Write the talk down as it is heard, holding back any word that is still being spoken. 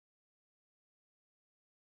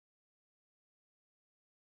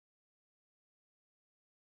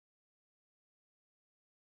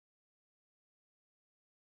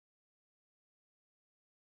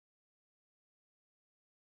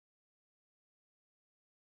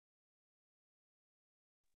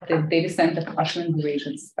the Davis Center for Russian and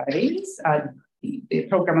Eurasian Studies, the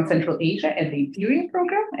program on Central Asia and the Imperial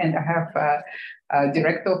program. And I have a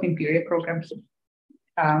director of Imperial program,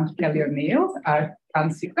 Kelly O'Neill,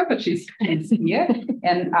 can't see her, but she's here.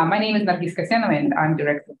 And my name is Nargis Kasyanova, and I'm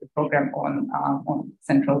director of the program on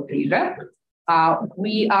Central Asia.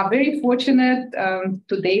 We are very fortunate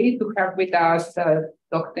today to have with us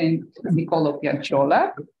Dr. Niccolo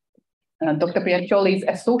Pianciola. Dr. Pianciola is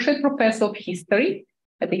Associate Professor of History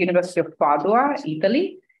at the University of Padua,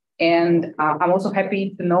 Italy. And I'm also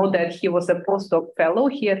happy to know that he was a postdoc fellow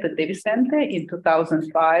here at the Davis Center in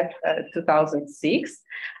 2005-2006.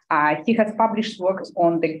 He has published works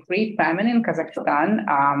on the Great Famine in Kazakhstan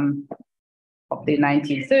of the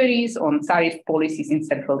 1930s, on Tsarist policies in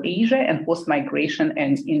Central Asia and post-migration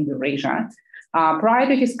and in Eurasia. Prior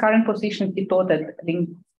to his current position, he taught at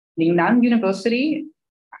Lingnan University.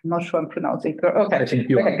 I'm not sure I'm pronouncing it. Okay, I think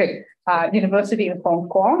you are. Good. University in Hong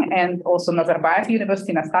Kong and also Nazarbayev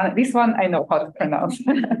University in Astana. This one I know how to pronounce.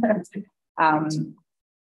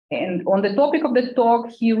 And on the topic of the talk,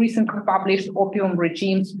 he recently published Opium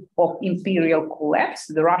Regimes of Imperial Collapse,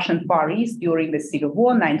 the Russian Far East during the Civil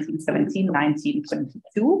War,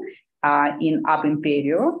 1917-1922, in Ab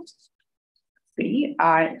Imperio.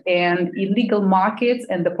 And illegal markets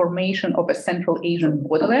and the formation of a Central Asian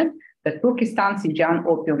borderland, the Turkestan and Xinjiang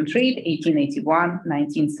opium trade,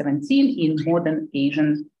 1881-1917, in modern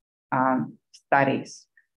Asian studies.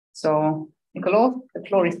 So, Niccolo, the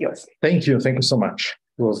floor is yours. Thank you so much.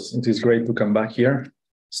 It is great to come back here.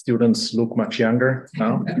 Students look much younger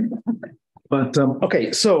now. But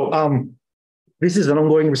okay, so this is an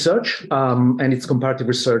ongoing research, and it's comparative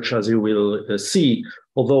research, as you will see.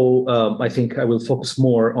 Although I think I will focus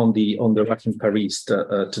more on the Russian Far East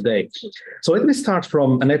today. So let me start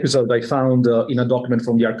from an episode I found in a document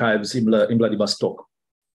from the archives in Vladivostok.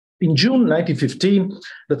 In June 1915,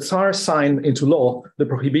 the Tsar signed into law the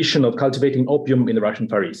prohibition of cultivating opium in the Russian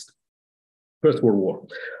Far East. First World War.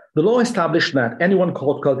 The law established that anyone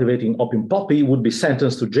caught cultivating opium poppy would be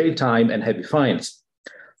sentenced to jail time and heavy fines.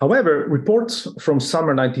 However, reports from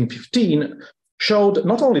summer 1915 showed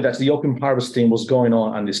not only that the opium harvesting was going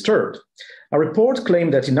on undisturbed. A report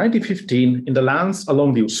claimed that in 1915, in the lands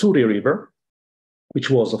along the Ussuri River,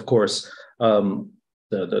 which was, of course,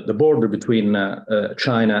 the border between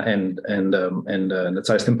China and the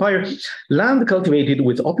Tsarist Empire, land cultivated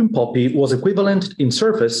with opium poppy was equivalent in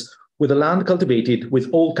surface with the land cultivated with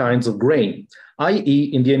all kinds of grain, i.e.,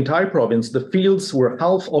 in the entire province, the fields were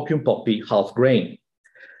half opium poppy, half grain.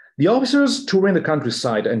 The officers touring the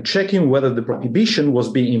countryside and checking whether the prohibition was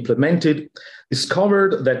being implemented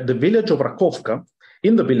discovered that in the village of Rakovka,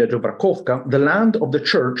 the land of the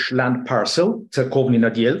church land parcel, Tserkovny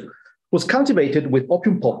Nadiel, was cultivated with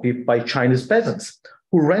opium poppy by Chinese peasants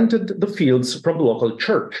who rented the fields from the local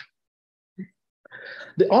church.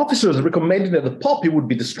 The officers recommended that the poppy would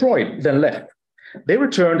be destroyed, then left. They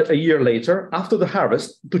returned a year later after the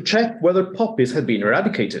harvest to check whether poppies had been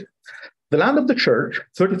eradicated. The land of the church,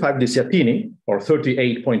 35 desiatini, or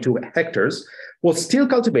 38.2 hectares, was still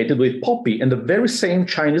cultivated with poppy, and the very same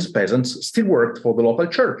Chinese peasants still worked for the local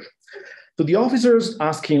church. To the officers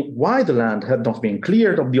asking why the land had not been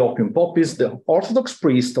cleared of the opium poppies, the Orthodox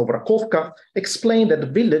priest of Rakovka explained that the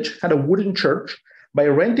village had a wooden church. By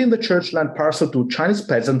renting the church land parcel to Chinese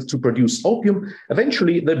peasants to produce opium,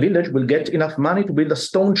 eventually the village will get enough money to build a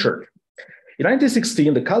stone church. In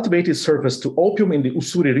 1916, the cultivated surface to opium in the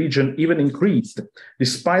Ussuri region even increased,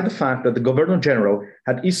 despite the fact that the Governor General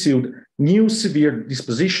had issued new severe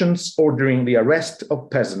dispositions ordering the arrest of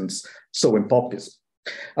peasants sowing poppies.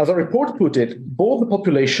 As a report put it, both the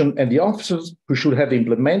population and the officers who should have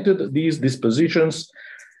implemented these dispositions,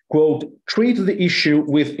 quote, treat the issue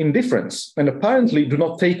with indifference and apparently do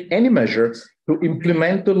not take any measure to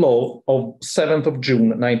implement the law of 7th of June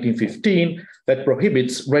 1915 that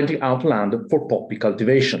prohibits renting out land for poppy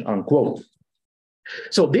cultivation, unquote.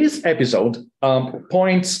 So this episode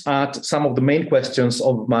points at some of the main questions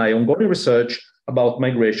of my ongoing research about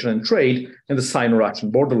migration and trade in the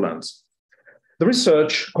Sino-Russian borderlands. The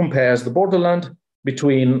research compares the borderland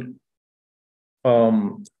between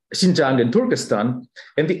Xinjiang and Turkestan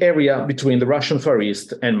and the area between the Russian Far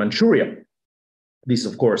East and Manchuria. This,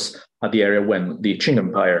 of course, are the area when the Qing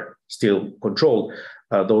Empire still controlled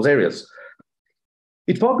those areas.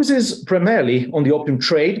 It focuses primarily on the opium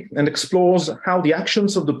trade and explores how the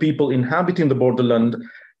actions of the people inhabiting the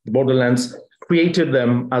borderlands created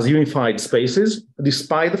them as unified spaces,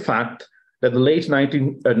 despite the fact that the late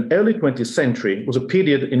 19th and early 20th century was a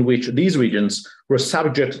period in which these regions were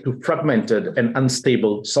subject to fragmented and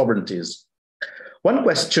unstable sovereignties. One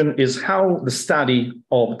question is how the study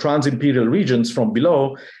of trans-imperial regions from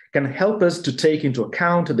below can help us to take into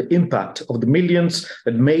account the impact of the millions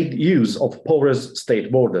that made use of porous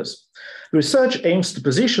state borders. The research aims to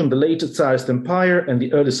position the late Tsarist Empire and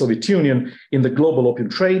the early Soviet Union in the global opium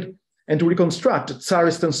trade and to reconstruct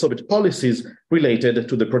Tsarist and Soviet policies related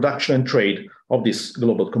to the production and trade of this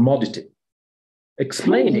global commodity,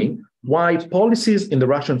 explaining why policies in the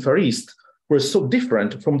Russian Far East were so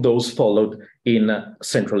different from those followed in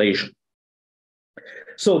Central Asia.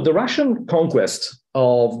 So the Russian conquest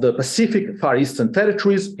of the Pacific Far Eastern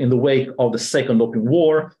territories in the wake of the Second Opium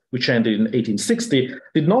War, which ended in 1860,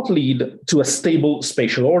 did not lead to a stable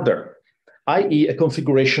spatial order, i.e. a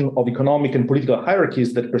configuration of economic and political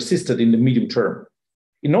hierarchies that persisted in the medium term.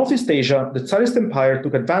 In Northeast Asia, the Tsarist Empire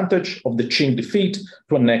took advantage of the Qing defeat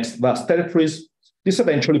to annex vast territories. This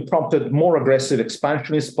eventually prompted more aggressive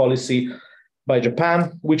expansionist policy by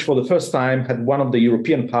Japan, which for the first time had one of the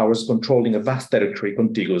European powers controlling a vast territory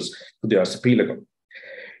contiguous to the archipelago.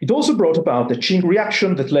 It also brought about a Qing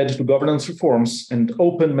reaction that led to governance reforms and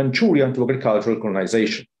opened Manchuria to agricultural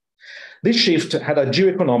colonization. This shift had a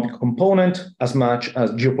geoeconomic component as much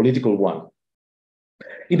as geopolitical one.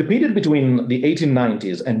 In the period between the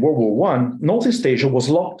 1890s and World War I, Northeast Asia was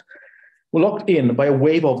locked in by a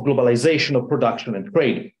wave of globalization of production and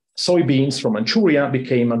trade. Soybeans from Manchuria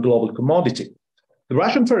became a global commodity. The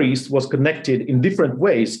Russian Far East was connected in different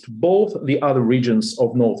ways to both the other regions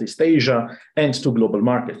of Northeast Asia and to global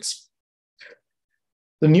markets.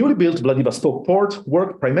 The newly built Vladivostok port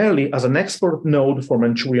worked primarily as an export node for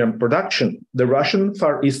Manchurian production. The Russian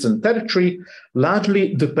Far Eastern territory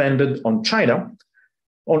largely depended on China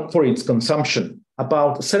for its consumption.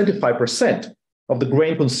 About 75% of the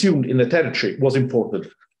grain consumed in the territory was imported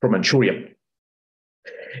from Manchuria.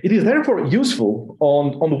 It is therefore useful,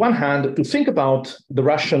 on the one hand, to think about the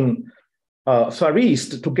Russian Far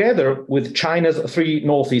East together with China's three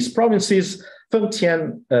northeast provinces,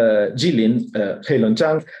 Fengtian, Jilin,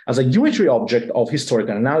 Heilongjiang, as a unitary object of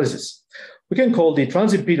historical analysis. We can call the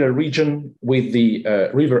Trans-Imperial region with the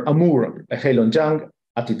river Amur, Heilongjiang,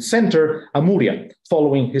 at its center, Amuria,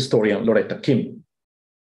 following historian Loretta Kim.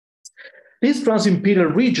 This trans-imperial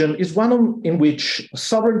region is one in which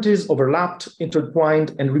sovereignties overlapped,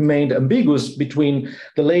 intertwined, and remained ambiguous between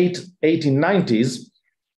the late 1890s,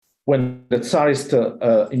 when the Tsarist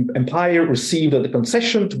Empire received the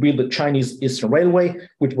concession to build the Chinese Eastern Railway,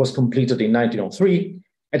 which was completed in 1903,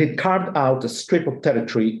 and it carved out a strip of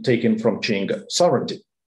territory taken from Qing sovereignty,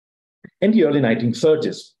 and the early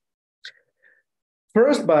 1930s.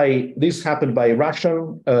 First, this happened by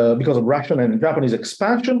because of Russian and Japanese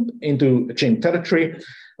expansion into Qing territory,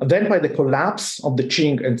 then by the collapse of the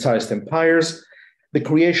Qing and Tsarist empires, the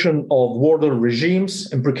creation of warlord regimes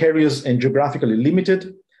and precarious and geographically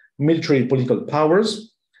limited military political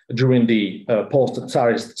powers during the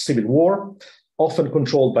post-Tsarist civil war, often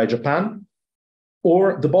controlled by Japan,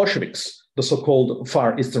 or the Bolsheviks, the so-called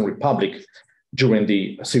Far Eastern Republic, during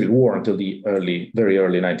the civil war until the very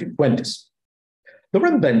early 1920s.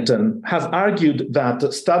 Loren Benton has argued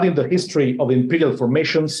that studying the history of imperial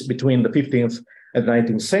formations between the 15th and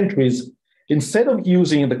 19th centuries, instead of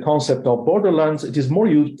using the concept of borderlands, it is more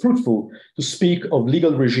fruitful to speak of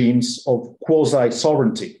legal regimes of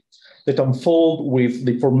quasi-sovereignty that unfold with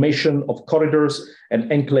the formation of corridors and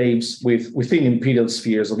enclaves within imperial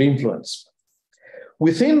spheres of influence.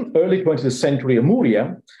 Within early 20th century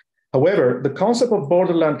Amuria, however, the concept of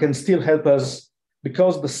borderland can still help us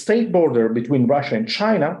because the state border between Russia and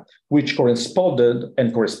China, which corresponded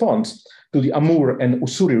and corresponds to the Amur and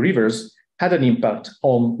Ussuri rivers, had an impact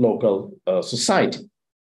on local society.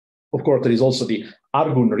 Of course, there is also the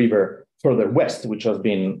Argun River further west, which has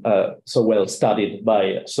been so well studied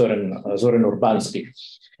by Zoran Urbanski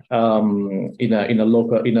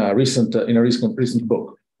in a recent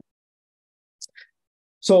book.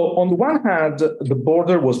 So on the one hand, the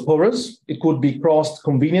border was porous. It could be crossed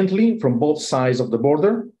conveniently from both sides of the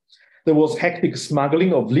border. There was hectic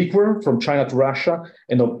smuggling of liquor from China to Russia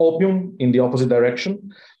and of opium in the opposite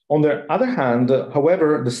direction. On the other hand,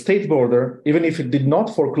 however, the state border, even if it did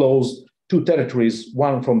not foreclose two territories,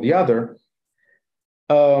 one from the other,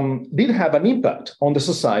 did have an impact on the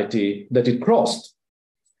society that it crossed.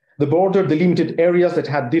 The border delimited areas that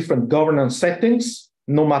had different governance settings,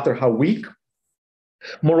 no matter how weak.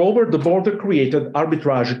 Moreover, the border created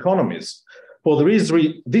arbitrage economies. For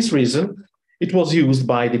this reason, it was used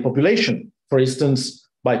by the population, for instance,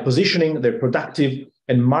 by positioning their productive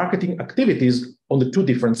and marketing activities on the two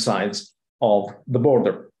different sides of the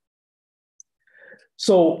border.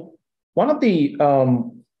 So one of the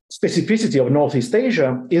specificity of Northeast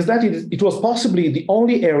Asia is that it was possibly the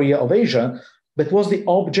only area of Asia that was the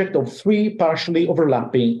object of three partially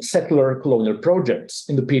overlapping settler colonial projects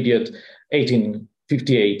in the period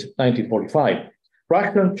 1858-1945,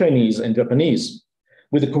 Russian, Chinese, and Japanese,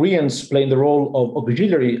 with the Koreans playing the role of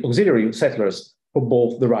auxiliary settlers for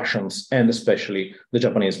both the Russians and especially the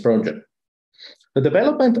Japanese project. The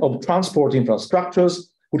development of transport infrastructures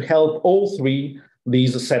would help all three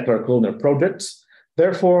these settler colonial projects.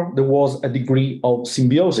 Therefore, there was a degree of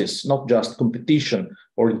symbiosis, not just competition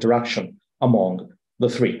or interaction among the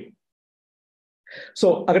three.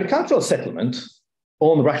 So agricultural settlement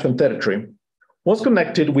on Russian territory was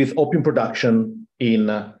connected with opium production in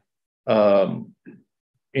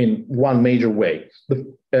one major way.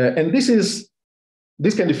 And this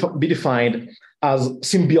can be defined as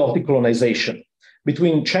symbiotic colonization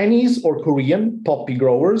between Chinese or Korean poppy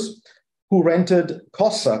growers who rented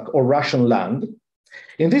Cossack or Russian land.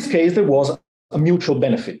 In this case, there was a mutual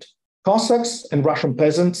benefit. Cossacks and Russian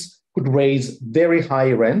peasants could raise very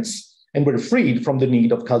high rents and were freed from the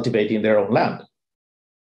need of cultivating their own land.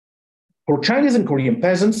 For Chinese and Korean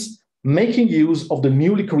peasants, making use of the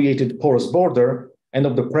newly created porous border and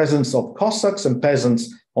of the presence of Cossacks and peasants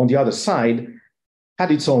on the other side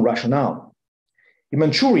had its own rationale. In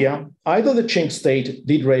Manchuria, either the Qing state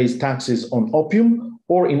did raise taxes on opium,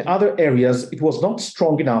 or in other areas, it was not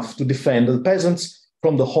strong enough to defend the peasants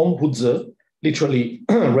from the Honghuzi, literally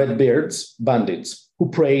redbeards, bandits, who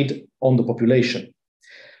preyed on the population.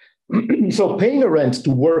 So paying a rent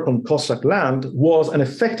to work on Cossack land was an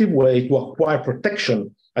effective way to acquire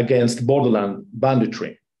protection against borderland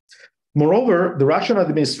banditry. Moreover, the Russian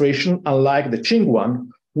administration, unlike the Qing one,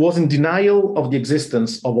 was in denial of the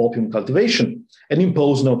existence of opium cultivation and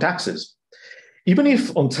imposed no taxes. Even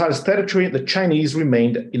if on Tsarist territory, the Chinese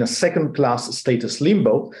remained in a second-class status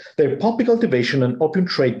limbo, their poppy cultivation and opium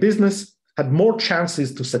trade business had more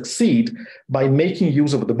chances to succeed by making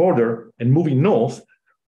use of the border and moving north,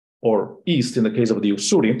 or east in the case of the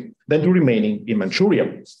Ussuri, than to remaining in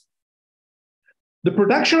Manchuria. The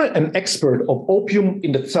production and export of opium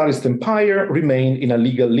in the Tsarist Empire remained in a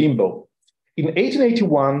legal limbo. In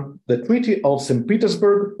 1881, the Treaty of St.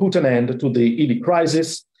 Petersburg put an end to the Ili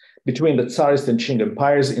crisis between the Tsarist and Qing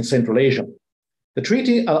empires in Central Asia. The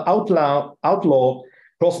treaty outlawed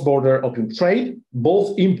cross-border opium trade,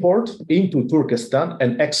 both import into Turkestan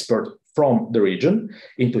and export from the region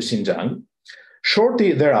into Xinjiang.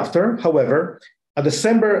 Shortly thereafter, however, a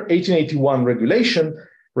December 1881 regulation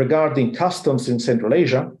regarding customs in Central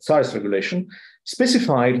Asia, Tsarist regulation,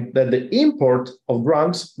 specified that the import of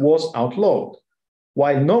drugs was outlawed,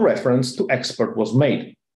 while no reference to export was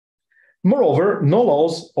made. Moreover, no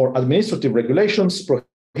laws or administrative regulations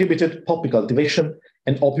prohibited poppy cultivation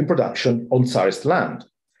and opium production on Tsarist land.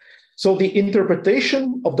 So the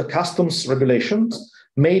interpretation of the customs regulations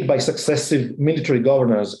made by successive military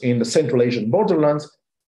governors in the Central Asian borderlands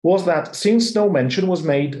was that since no mention was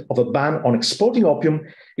made of a ban on exporting opium,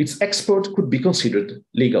 its export could be considered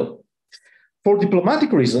legal. For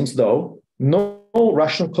diplomatic reasons, though, no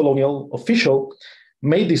Russian colonial official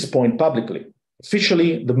made this point publicly.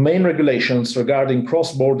 Officially, the main regulations regarding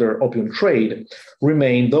cross-border opium trade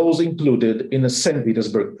remain those included in the St.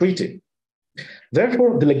 Petersburg Treaty.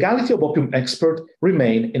 Therefore, the legality of opium export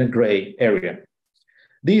remained in a gray area.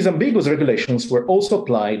 These ambiguous regulations were also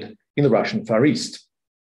applied in the Russian Far East.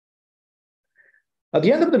 At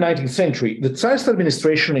the end of the 19th century, the Tsarist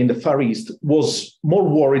administration in the Far East was more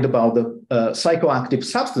worried about the psychoactive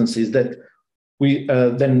substances than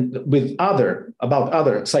with other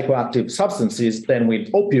psychoactive substances than with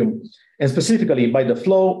opium, and specifically by the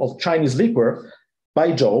flow of Chinese liquor,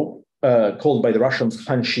 Baijiu, called by the Russians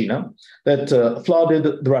Hanshina, that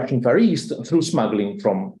flooded the Russian Far East through smuggling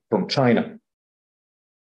from China.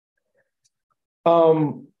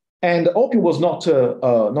 And opium was not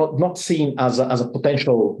seen as a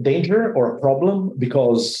potential danger or a problem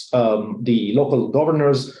because the local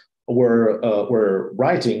governors were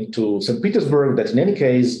writing to St. Petersburg that in any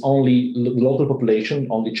case only the local population,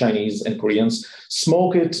 only Chinese and Koreans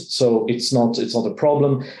smoke it, so it's not a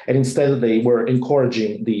problem. And instead they were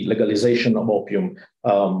encouraging the legalization of opium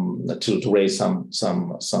to raise some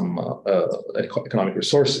economic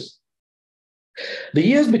resources. The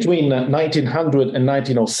years between 1900 and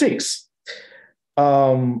 1906,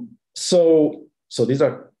 so these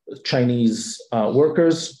are Chinese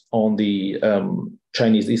workers on the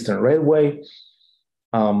Chinese Eastern Railway,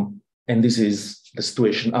 and this is the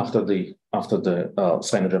situation after the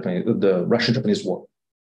Russian-Japanese War.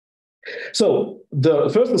 So the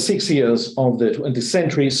first 6 years of the 20th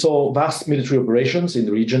century saw vast military operations in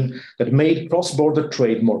the region that made cross-border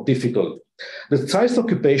trade more difficult. The Tsarist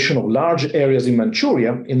occupation of large areas in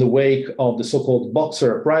Manchuria in the wake of the so-called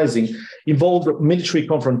Boxer Uprising involved military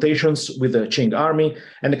confrontations with the Qing army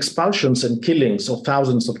and expulsions and killings of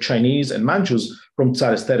thousands of Chinese and Manchus from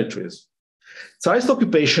Tsarist territories. Tsarist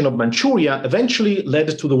occupation of Manchuria eventually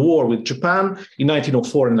led to the war with Japan in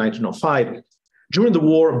 1904 and 1905. During the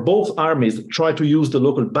war, both armies tried to use the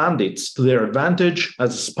local bandits to their advantage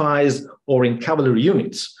as spies or in cavalry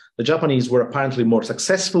units. The Japanese were apparently more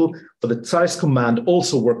successful, but the Tsarist command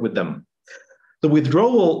also worked with them. The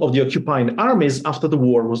withdrawal of the occupying armies after the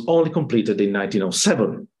war was only completed in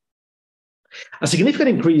 1907. A significant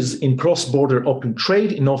increase in cross-border opium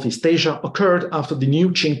trade in Northeast Asia occurred after the new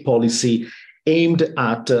Qing policy aimed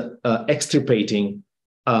at extirpating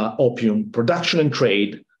opium production and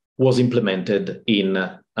trade was implemented in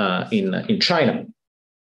China.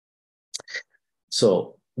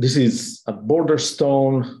 So this is a border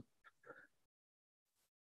stone.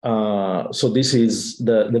 So this is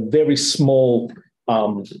the very small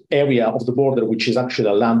area of the border, which is actually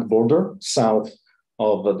a land border south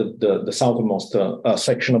of the southernmost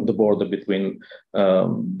section of the border between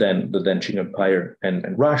then the Qing Empire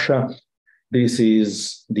and Russia. This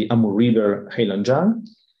is the Amur River, Heilongjiang.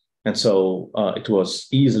 And so it was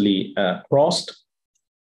easily crossed.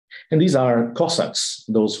 And these are Cossacks,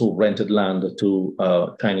 those who rented land to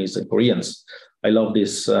Chinese and Koreans. I love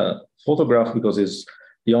this photograph because it's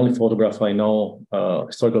the only photograph I know,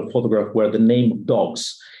 historical photograph, where the name of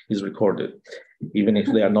dogs is recorded, even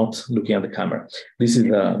if they are not looking at the camera. This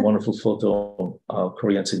is a wonderful photo of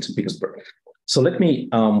Koreans in St. Petersburg. So let me,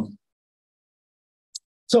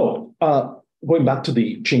 going back to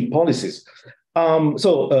the Qing policies.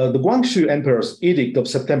 The Guangxu Emperor's edict of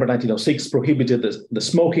September 1906 prohibited the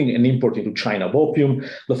smoking and import into China of opium.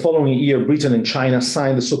 The following year, Britain and China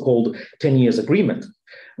signed the so-called 10 years agreement,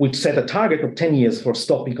 which set a target of 10 years for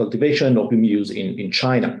stopping cultivation and opium use in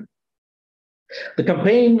China. The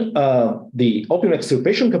campaign, the opium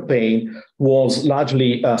extirpation campaign, was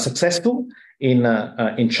largely successful in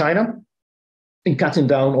China in cutting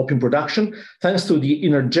down opium production, thanks to the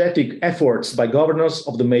energetic efforts by governors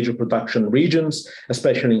of the major production regions,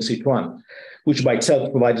 especially in Sichuan, which by itself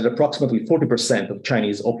provided approximately 40% of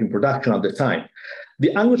Chinese opium production at the time.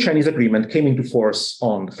 The Anglo-Chinese agreement came into force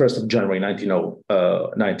on the 1st of January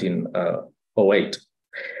 1908.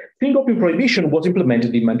 Qing opium prohibition was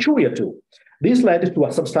implemented in Manchuria too. This led to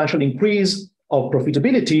a substantial increase of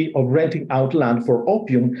profitability of renting out land for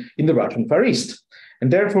opium in the Russian Far East,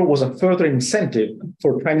 and therefore was a further incentive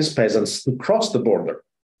for Chinese peasants to cross the border.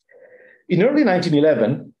 In early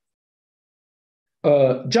 1911,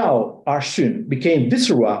 Zhao Arxun became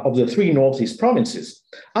viceroy of the three northeast provinces.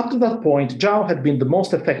 Up to that point, Zhao had been the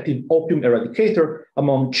most effective opium eradicator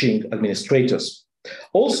among Qing administrators.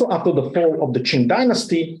 Also, after the fall of the Qing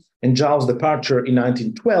dynasty and Zhao's departure in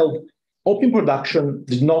 1912, opium production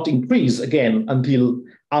did not increase again until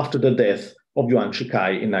after the death of Yuan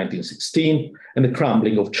Shikai in 1916 and the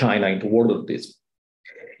crumbling of China into warlordism.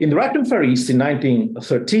 In the Russian Far East in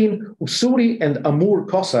 1913, Ussuri and Amur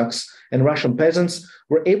Cossacks and Russian peasants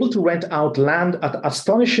were able to rent out land at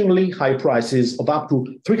astonishingly high prices of up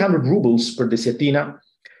to 300 rubles per desyatina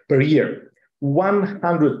per year,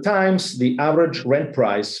 100 times the average rent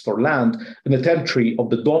price for land in the territory of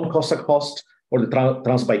the Don Cossack host or the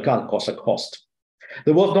Transbaikal Cossack host.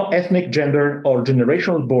 There was no ethnic, gender, or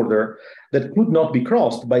generational border that could not be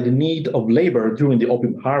crossed by the need of labor during the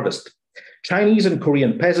opium harvest. Chinese and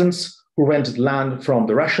Korean peasants who rented land from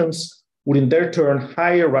the Russians would in their turn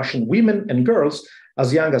hire Russian women and girls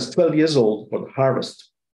as young as 12 years old for the harvest.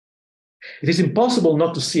 It is impossible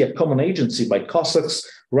not to see a common agency by Cossacks,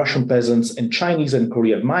 Russian peasants, and Chinese and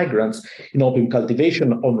Korean migrants in opium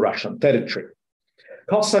cultivation on Russian territory.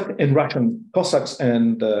 Cossacks and Russian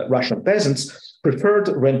peasants preferred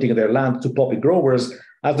renting their land to poppy growers,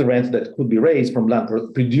 as the rent that could be raised from land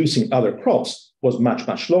producing other crops was much,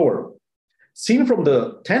 much lower. Seen from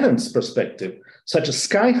the tenant's perspective, such a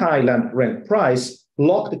sky-high land rent price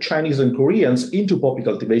locked Chinese and Koreans into poppy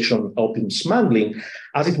cultivation opium smuggling,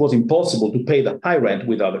 as it was impossible to pay the high rent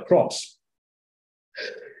with other crops.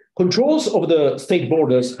 Controls over the state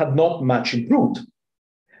borders had not much improved.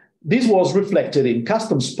 This was reflected in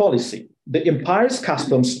customs policy. The empire's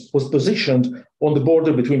customs was positioned on the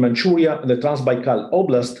border between Manchuria and the Transbaikal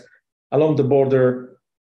Oblast, along the border,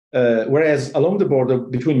 whereas along the border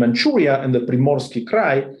between Manchuria and the Primorsky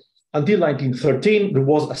Krai, until 1913, there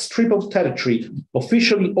was a strip of territory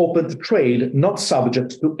officially open to trade, not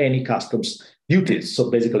subject to any customs duties. So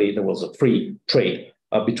basically, there was a free trade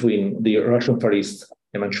between the Russian Far East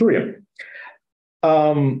and Manchuria.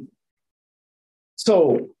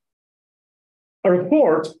 So a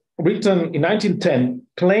report written in 1910,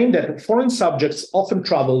 claimed that foreign subjects often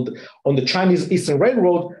traveled on the Chinese Eastern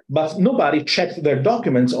Railroad, but nobody checked their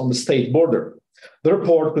documents on the state border. The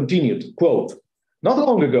report continued, quote, "Not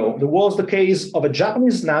long ago, there was the case of a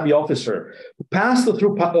Japanese Navy officer who passed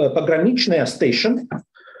through Pogranichная station,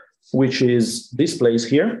 which is this place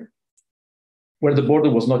here, where the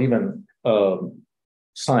border was not even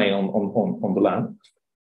signed on the land.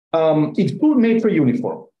 It's full military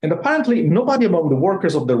uniform. And apparently nobody among the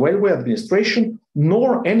workers of the railway administration,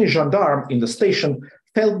 nor any gendarme in the station,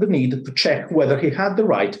 felt the need to check whether he had the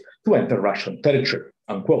right to enter Russian territory,"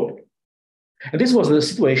 unquote. And this was the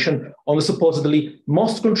situation on the supposedly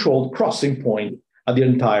most controlled crossing point at the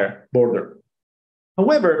entire border.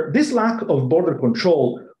 However, this lack of border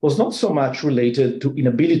control was not so much related to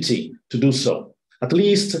inability to do so, at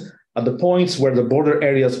least at the points where the border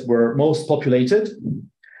areas were most populated,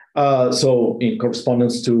 so in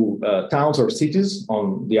correspondence to towns or cities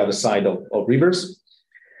on the other side of rivers,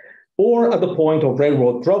 or at the point of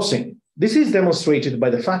railroad crossing. This is demonstrated by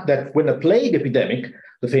the fact that when a plague epidemic,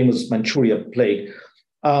 the famous Manchuria plague,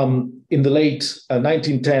 in the late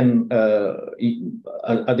 1910,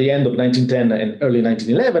 at the end of 1910 and early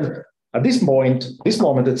 1911, at this moment,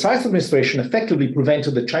 the Tsarist administration effectively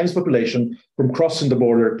prevented the Chinese population from crossing the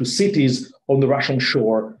border to cities on the Russian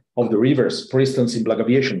shore of the rivers, for instance, in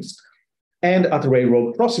Blagoveschensk, and at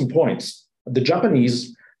railroad crossing points. The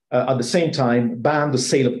Japanese, at the same time, banned the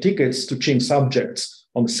sale of tickets to Qing subjects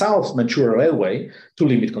on the South Manchuria Railway to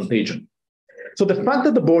limit contagion. So the fact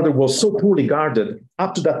that the border was so poorly guarded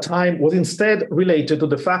up to that time was instead related to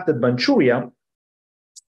the fact that Manchuria,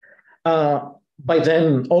 by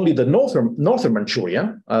then only the northern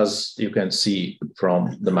Manchuria, as you can see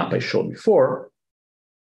from the map I showed before,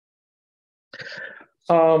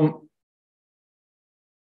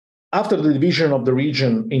 after the division of the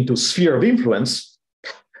region into sphere of influence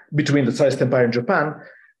between the Tsarist Empire and Japan,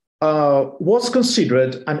 was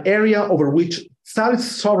considered an area over which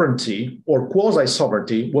Tsarist sovereignty or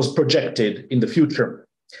quasi-sovereignty was projected in the future.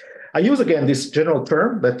 I use again this general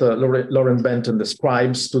term that Lawrence Benton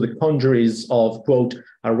describes to the congeries of, quote,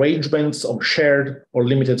 arrangements of shared or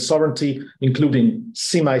limited sovereignty, including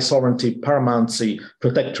semi-sovereignty, paramountcy,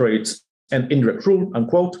 protectorates, and indirect rule,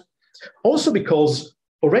 unquote. Also because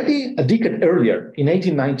already a decade earlier, in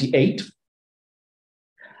 1898,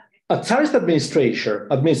 a Tsarist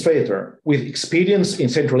administrator with experience in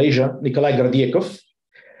Central Asia, Nikolai Gardiekov,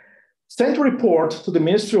 sent a report to the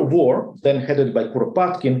Ministry of War, then headed by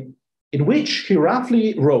Kuropatkin, in which he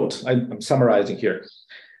roughly wrote, I'm summarizing here,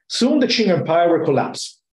 "Soon the Qing Empire will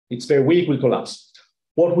collapse. It's very weak, will collapse.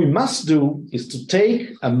 What we must do is to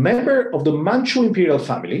take a member of the Manchu imperial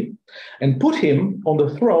family and put him on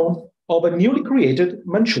the throne of a newly created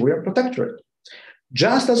Manchurian protectorate,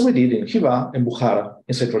 just as we did in Khiva and Bukhara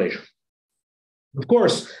in Central Asia." Of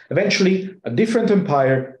course, eventually, a different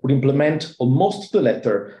empire would implement almost to the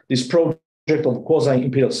letter this project of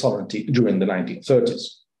quasi-imperial sovereignty during the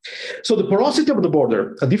 1930s. So the porosity of the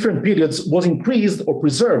border at different periods was increased or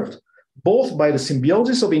preserved both by the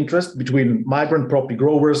symbiosis of interest between migrant property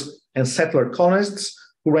growers and settler colonists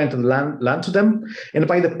who rented land to them, and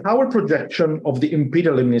by the power projection of the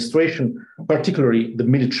imperial administration, particularly the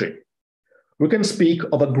military. We can speak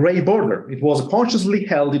of a gray border. It was consciously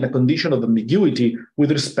held in a condition of ambiguity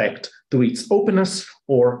with respect to its openness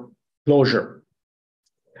or closure.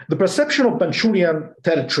 The perception of Manchurian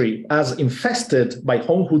territory as infested by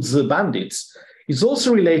Honghuzi bandits is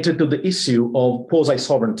also related to the issue of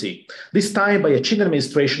quasi-sovereignty, this time by a Qing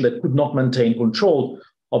administration that could not maintain control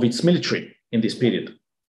of its military in this period.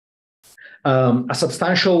 A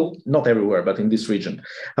substantial, not everywhere, but in this region,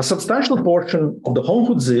 a substantial portion of the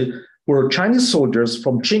Honghuzi were Chinese soldiers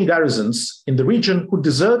from Qing garrisons in the region who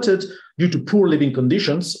deserted due to poor living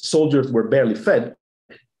conditions. Soldiers were barely fed.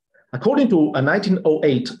 According to a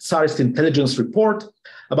 1908 Tsarist intelligence report,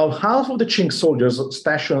 about half of the Qing soldiers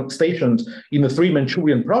stationed in the three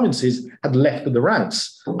Manchurian provinces had left the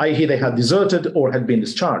ranks, i.e. they had deserted or had been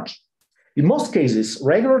discharged. In most cases,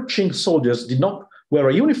 regular Qing soldiers did not wear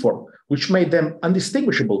a uniform, which made them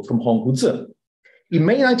undistinguishable from Honghuzi. In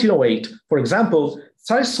May 1908, for example,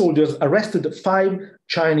 Tsarist soldiers arrested 5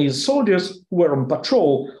 Chinese soldiers who were on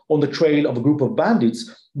patrol on the trail of a group of bandits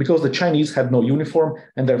because the Chinese had no uniform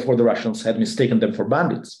and therefore the Russians had mistaken them for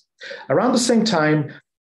bandits. Around the same time,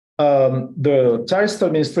 the Tsarist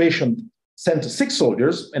administration sent 6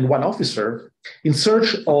 soldiers and 1 officer in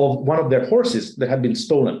search of one of their horses that had been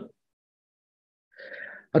stolen.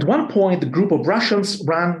 At one point, the group of Russians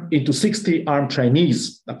ran into 60 armed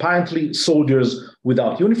Chinese, apparently soldiers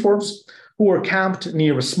without uniforms, who were camped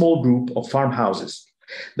near a small group of farmhouses.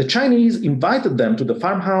 The Chinese invited them to the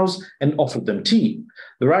farmhouse and offered them tea.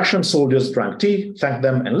 The Russian soldiers drank tea, thanked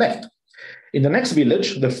them, and left. In the next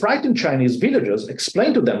village, the frightened Chinese villagers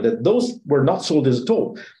explained to them that those were not soldiers at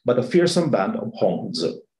all, but a fearsome band of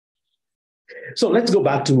Hongzi. So let's go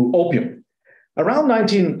back to opium. Around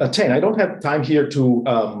 1910, I don't have time here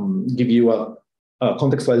to give you a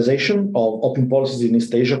contextualization of opium policies in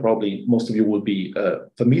East Asia. Probably most of you will be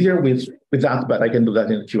familiar with that, but I can do that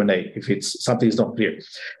in the Q&A if it's something is not clear.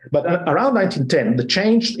 But around 1910, the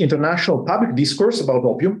changed international public discourse about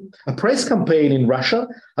opium, a press campaign in Russia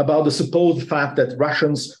about the supposed fact that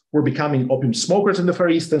Russians were becoming opium smokers in the Far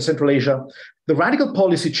East and Central Asia, the radical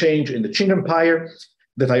policy change in the Qing Empire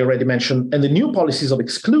that I already mentioned, and the new policies of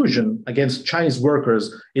exclusion against Chinese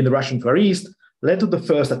workers in the Russian Far East led to the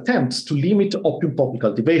first attempts to limit opium poppy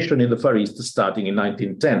cultivation in the Far East starting in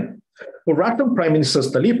 1910. For Russian Prime Minister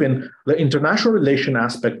Stolypin, the international relation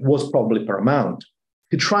aspect was probably paramount.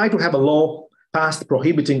 He tried to have a law passed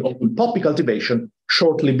prohibiting opium poppy cultivation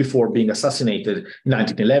shortly before being assassinated in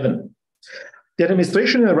 1911. The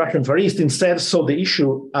administration in the Russian Far East instead saw the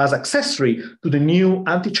issue as accessory to the new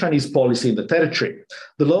anti-Chinese policy in the territory.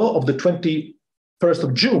 The law of the 21st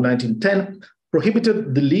of June, 1910,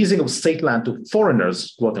 prohibited the leasing of state land to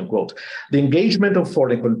foreigners, quote unquote, the engagement of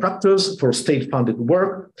foreign contractors for state-funded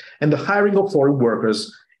work, and the hiring of foreign workers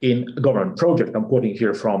in a government project. I'm quoting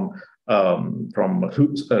here from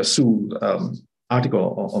Su's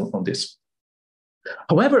article on this.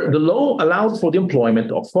 However, the law allowed for the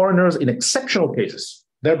employment of foreigners in exceptional cases,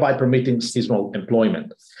 thereby permitting seasonal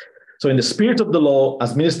employment. So in the spirit of the law,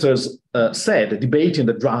 as ministers said, debating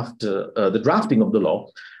the drafting of the law,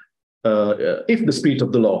 if the spirit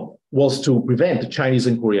of the law was to prevent Chinese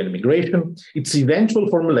and Korean immigration, its eventual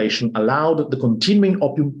formulation allowed the continuing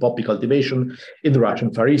opium poppy cultivation in the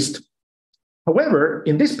Russian Far East. However,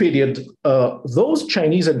 in this period, those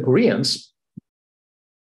Chinese and Koreans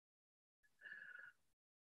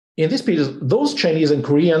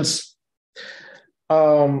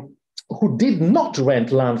who did not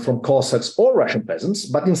rent land from Cossacks or Russian peasants,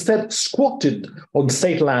 but instead squatted on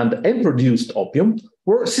state land and produced opium,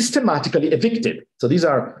 were systematically evicted. So these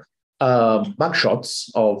are mugshots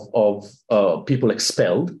of people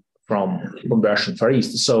expelled from the Russian Far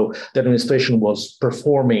East. So the administration was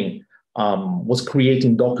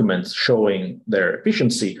creating documents showing their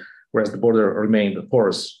efficiency, whereas the border remained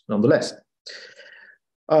porous nonetheless.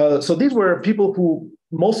 So these were people who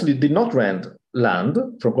mostly did not rent land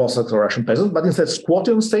from Cossacks or Russian peasants, but instead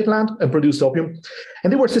squatted on state land and produced opium.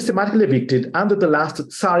 And they were systematically evicted under the last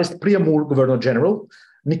Tsarist Priamur Governor General,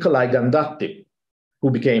 Nikolai Gandatti, who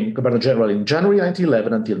became Governor General in January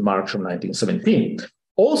 1911 until March of 1917,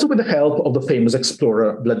 also with the help of the famous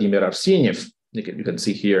explorer Vladimir Arseniev. You can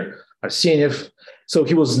see here Arseniev. So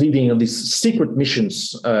he was leading these secret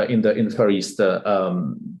missions in the Far East.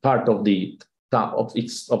 Part of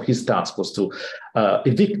his task was to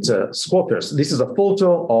evict squatters. This is a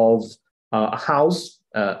photo of a house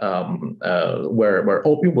where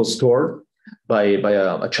opium was stored by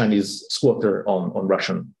a Chinese squatter on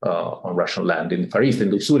Russian land in the Far East, in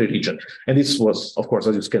the Ussuri region. And this was, of course,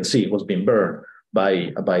 as you can see, was being burned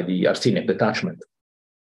by the Arseniev detachment.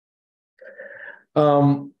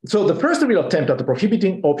 So the first real attempt at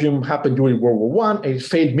prohibiting opium happened during World War I, and it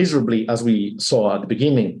failed miserably, as we saw at the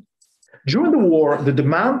beginning. During the war, the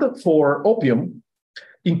demand for opium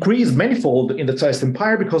increased manifold in the Tsarist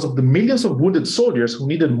Empire because of the millions of wounded soldiers who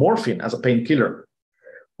needed morphine as a painkiller.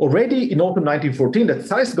 Already in autumn 1914, the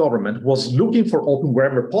Tsarist government was looking for opium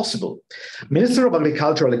wherever possible. Minister of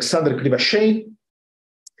Agriculture Alexander Krivoshein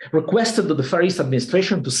requested the Far East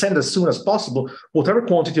administration to send as soon as possible whatever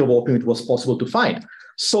quantity of opium it was possible to find.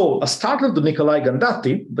 So, as startled Nikolai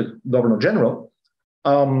Gandatti, the Governor General,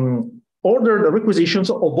 ordered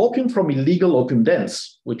requisitions of opium from illegal opium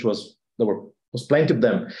dens, there was plenty of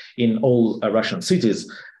them in all Russian cities,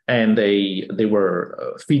 and they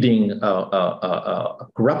were feeding a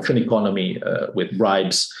corruption economy with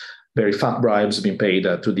bribes, very fat bribes being paid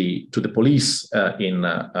to the police in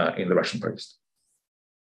the Russian Far East.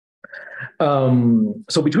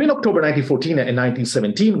 So between October 1914 and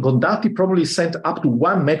 1917, Gandatti probably sent up to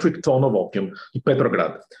 1 metric ton of opium to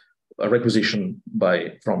Petrograd, a requisition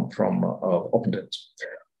from opium dens.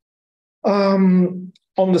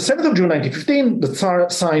 On the 7th of June 1915, the Tsar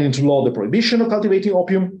signed into law the prohibition of cultivating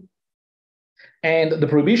opium, and the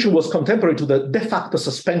prohibition was contemporary to the de facto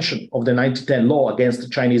suspension of the 1910 law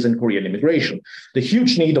against Chinese and Korean immigration. The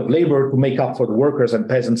huge need of labor to make up for the workers and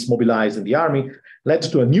peasants mobilized in the army led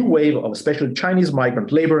to a new wave of especially Chinese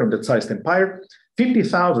migrant labor in the Tsarist Empire,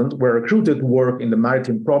 50,000 were recruited to work in the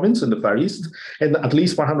maritime province in the Far East, and at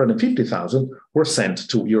least 150,000 were sent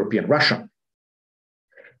to European Russia.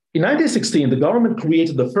 In 1916, the government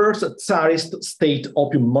created the first Tsarist state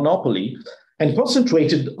opium monopoly and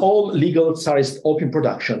concentrated all legal Tsarist opium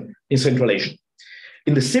production in Central Asia.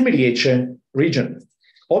 In the Semilyeche region,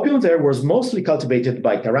 opium there was mostly cultivated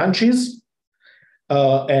by Karanchis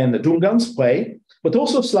and the Dungans, but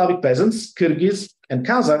also Slavic peasants, Kyrgyz, and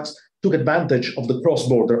Kazakhs took advantage of the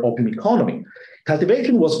cross-border opium economy.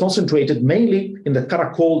 Cultivation was concentrated mainly in the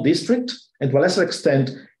Karakol district and to a lesser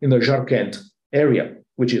extent in the Jarkent area,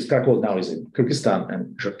 which is Karakol now is in Turkestan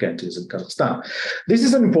and Jarkent is in Kazakhstan. This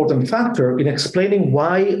is an important factor in explaining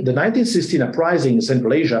why the 1916 uprising in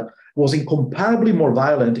Central Asia was incomparably more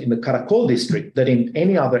violent in the Karakol district than in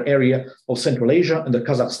any other area of Central Asia and the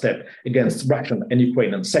Kazakh steppe against Russian and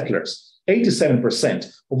Ukrainian settlers. 87%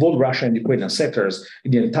 of all Russian and Ukrainian settlers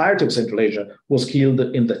in the entirety of Central Asia was killed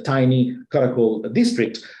in the tiny Karakol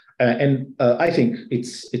district. I think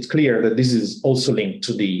it's clear that this is also linked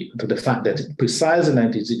to the fact that precisely in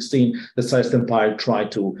 1916, the Tsarist Empire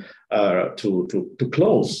tried to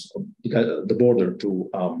close the border to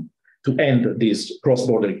end this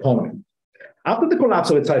cross-border economy. After the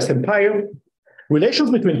collapse of the Tsarist Empire,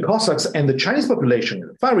 relations between Cossacks and the Chinese population in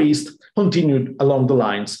the Far East continued along the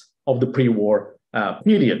lines of the pre-war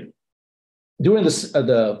period. During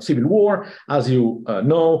the Civil War, as you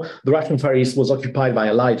know, the Russian Far East was occupied by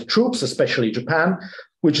Allied troops, especially Japan,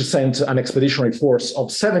 which sent an expeditionary force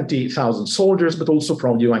of 70,000 soldiers, but also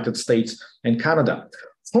from the United States and Canada.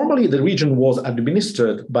 Formerly, the region was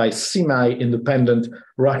administered by semi-independent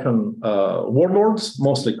Russian warlords,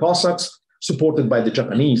 mostly Cossacks, supported by the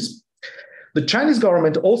Japanese. The Chinese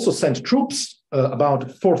government also sent troops,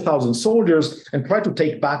 about 4,000 soldiers, and tried to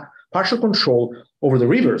take back partial control over the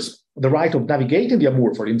rivers, the right of navigating the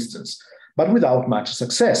Amur, for instance, but without much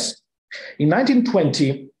success. In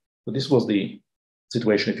 1920, so this was the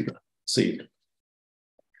situation, if you can see it.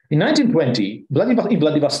 In 1920, in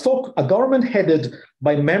Vladivostok, a government headed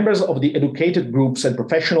by members of the educated groups and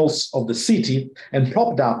professionals of the city and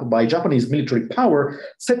propped up by Japanese military power,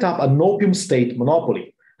 set up an opium state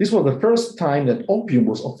monopoly. This was the first time that opium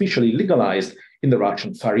was officially legalized in the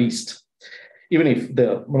Russian Far East, even if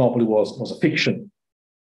the monopoly was a fiction.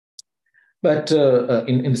 But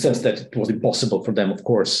in the sense that it was impossible for them, of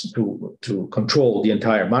course, to control the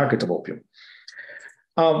entire market of opium.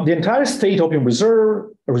 The entire state opium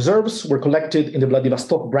reserves were collected in the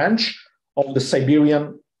Vladivostok branch of the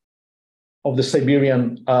Siberian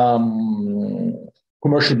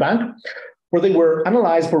Commercial Bank, where they were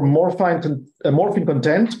analyzed for morphine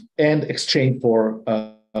content and exchanged for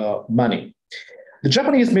money. The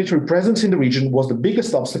Japanese military presence in the region was the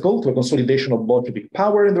biggest obstacle to a consolidation of Bolshevik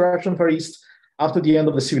power in the Russian Far East after the end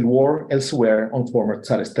of the Civil War elsewhere on former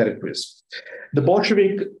Tsarist territories. The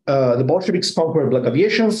Bolsheviks conquered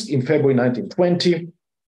Blagoveschensk in February 1920.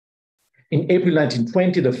 In April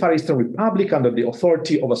 1920, the Far Eastern Republic, under the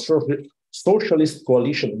authority of a socialist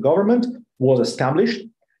coalition government, was established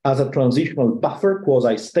as a transitional buffer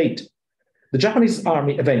quasi-state. The Japanese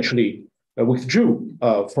army eventually withdrew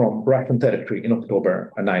from Russian territory in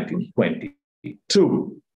October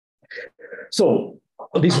 1922. So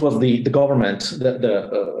this was the government, the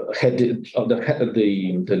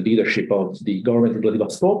leadership of the government of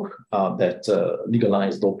Vladivostok that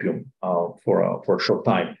legalized opium for a short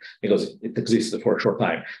time, because it existed for a short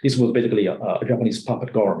time. This was basically a Japanese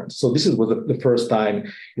puppet government. So this was the first time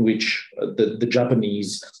in which the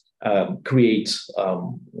Japanese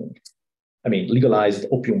legalized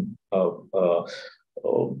opium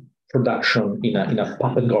production in a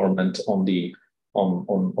puppet government on the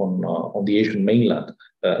Asian mainland.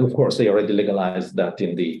 Of course, they already legalized that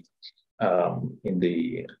in the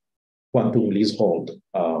Kwantung leasehold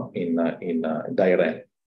in Dairen.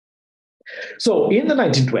 So in the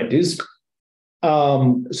 1920s,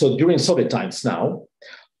 so during Soviet times now,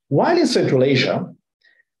 while in Central Asia,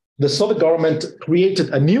 the Soviet government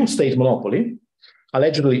created a new state monopoly,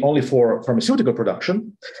 allegedly only for pharmaceutical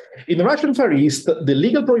production. In the Russian Far East, the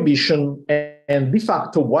legal prohibition and de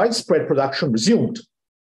facto widespread production resumed.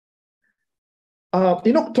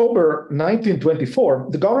 In October 1924,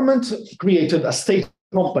 the government created a state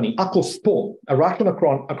company, AKOSPO, a Russian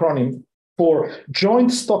acronym for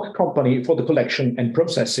Joint Stock Company for the Collection and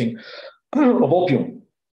Processing of Opium,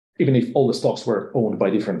 even if all the stocks were owned by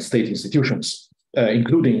different state institutions,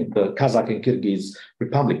 including the Kazakh and Kyrgyz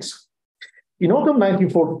republics. In autumn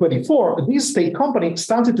 1924, this state company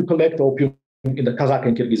started to collect opium in the Kazakh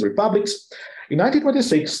and Kyrgyz republics. In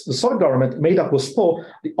 1926, the Soviet government made AKOSPO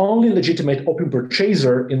the only legitimate opium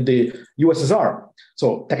purchaser in the USSR.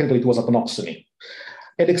 So technically it was a monopsony.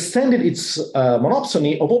 and extended its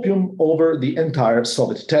monopsony of opium over the entire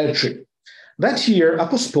Soviet territory. That year,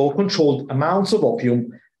 Akospo controlled amounts of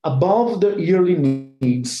opium above the yearly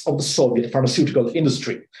needs of the Soviet pharmaceutical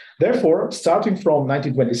industry. Therefore, starting from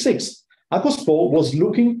 1926, Akospo was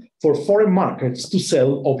looking for foreign markets to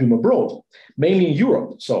sell opium abroad, mainly in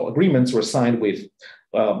Europe. So agreements were signed with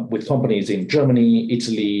companies in Germany,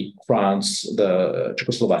 Italy, France,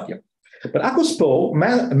 Czechoslovakia. But Akospo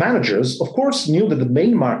managers, of course, knew that the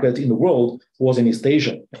main market in the world was in East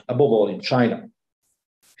Asia, above all in China.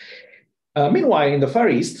 Meanwhile, in the Far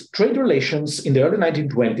East, trade relations in the early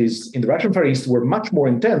 1920s in the Russian Far East were much more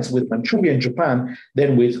intense with Manchuria and Japan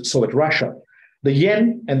than with Soviet Russia. The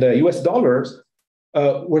yen and the US dollars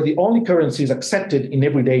were the only currencies accepted in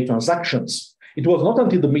everyday transactions. It was not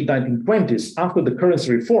until the mid-1920s, after the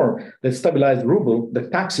currency reform that stabilized the ruble,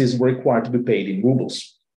 that taxes were required to be paid in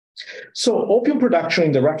rubles. So opium production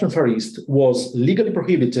in the Russian Far East was legally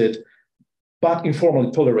prohibited, but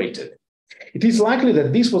informally tolerated. It is likely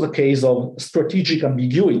that this was a case of strategic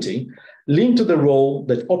ambiguity linked to the role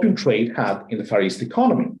that opium trade had in the Far East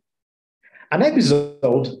economy. An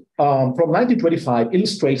episode from 1925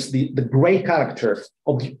 illustrates the gray character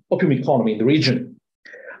of the opium economy in the region.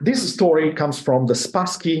 This story comes from the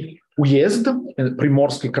Spassky Uyezd in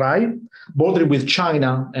Primorsky Krai, bordering with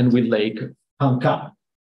China and with Lake Hanka.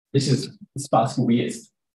 This is Spassky Uyezd,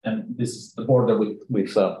 and this is the border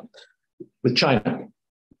with China.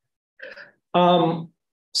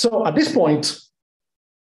 So at this point,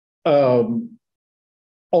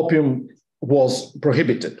 opium was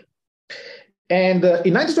prohibited. And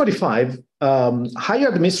in 1925, higher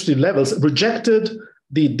administrative levels rejected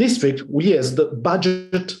the district Uyezd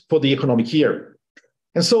budget for the economic year.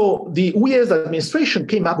 And so the Uyezd administration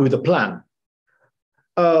came up with a plan.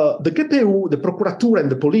 The GPU, the Procuratura,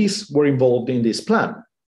 and the police were involved in this plan.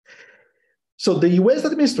 So the US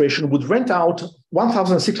administration would rent out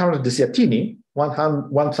 1,600 desiatini,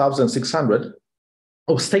 1,600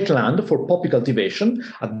 of state land for poppy cultivation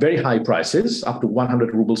at very high prices, up to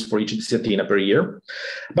 100 rubles for each desiatina per year.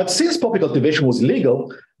 But since poppy cultivation was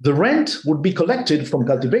illegal, the rent would be collected from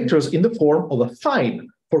cultivators in the form of a fine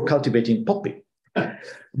for cultivating poppy.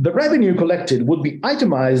 The revenue collected would be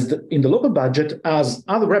itemized in the local budget as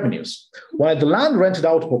other revenues, while the land rented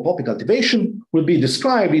out for poppy cultivation will be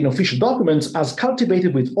described in official documents as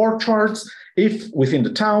cultivated with orchards if within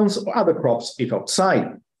the towns, or other crops if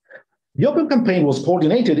outside. The opium campaign was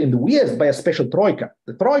coordinated in the Uyezd by a special troika.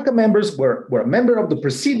 The troika members were a member of the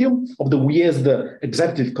presidium of the Uyezd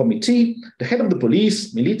executive committee, the head of the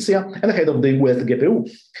police, militia, and the head of the Uyezd GPU.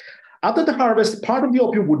 After the harvest, part of the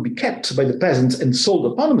opium would be kept by the peasants and sold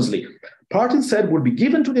autonomously. Part instead would be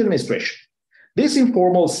given to the administration. This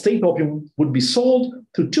informal state opium would be sold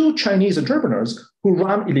to two Chinese entrepreneurs who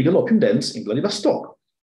ran illegal opium dens in Vladivostok.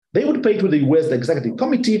 They would pay to the Uyezd executive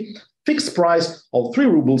committee fixed price of 3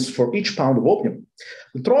 rubles for each pound of opium.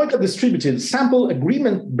 The Troika distributed sample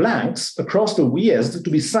agreement blanks across the Uyezd to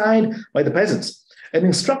be signed by the peasants, and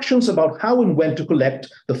instructions about how and when to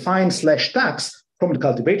collect the fine/tax from the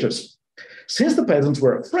cultivators. Since the peasants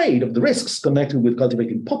were afraid of the risks connected with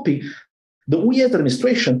cultivating poppy, the Uyezd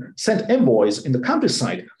administration sent envoys in the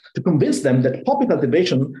countryside to convince them that poppy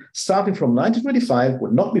cultivation starting from 1925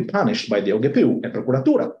 would not be punished by the OGPU and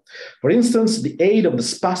Procuratura. For instance, the aide of the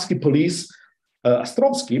Spassky police,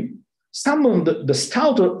 Ostrovsky, summoned the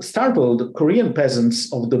startled Korean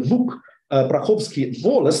peasants of the Buk Prakhovsky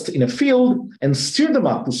Volest in a field and steered them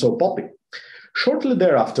up to sow poppy. Shortly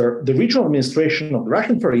thereafter, the regional administration of the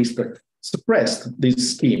Russian Far East suppressed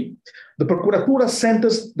this scheme. The Procuratura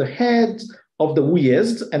sentenced the head of the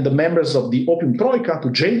Uyezd and the members of the Opium Troika to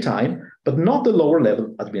jail time, but not the lower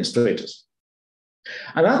level administrators.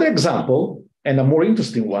 Another example, and a more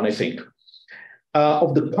interesting one, I think,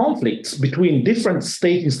 of the conflicts between different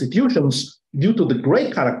state institutions due to the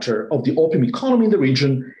great character of the opium economy in the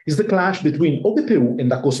region is the clash between OGPU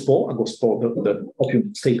and Agospo, the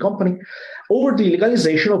opium state company, over the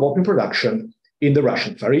legalization of opium production in the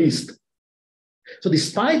Russian Far East. So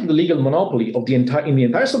despite the legal monopoly of in the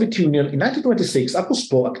entire Soviet Union, in 1926,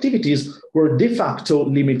 Agospo activities were de facto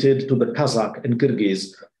limited to the Kazakh and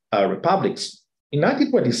Kyrgyz republics. In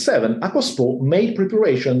 1927, Agospo made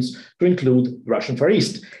preparations to include the Russian Far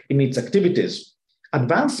East in its activities.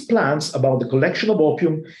 Advanced plans about the collection of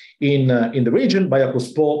opium in the region by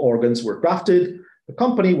Agospo organs were drafted. The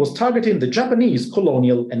company was targeting the Japanese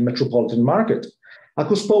colonial and metropolitan market.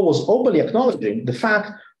 Agospo was openly acknowledging the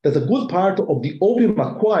fact that a good part of the opium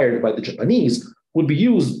acquired by the Japanese would be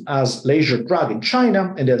used as leisure drug in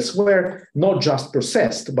China and elsewhere, not just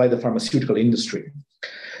processed by the pharmaceutical industry.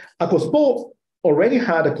 Agospo already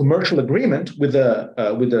had a commercial agreement with the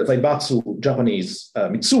Zaibatsu Japanese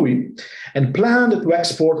Mitsui and planned to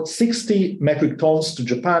export 60 metric tons to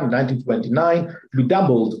Japan in 1929 to be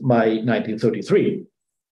doubled by 1933.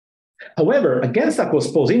 However, against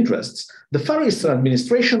Akospo's interests, the Far Eastern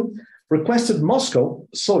administration requested Moscow,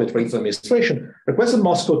 Soviet Far Eastern administration, requested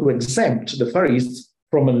Moscow to exempt the Far East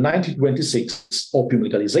from a 1926 opium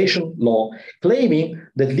legalization law, claiming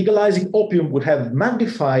that legalizing opium would have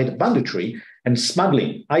magnified banditry and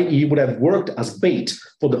smuggling, i.e. would have worked as bait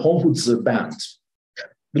for the home foods band.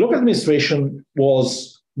 The local administration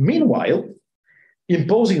was, meanwhile,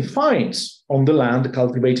 imposing fines on the land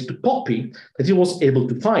cultivated to poppy that it was able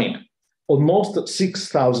to find, almost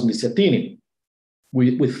 6,000 desiatini,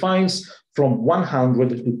 with fines from 100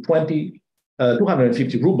 to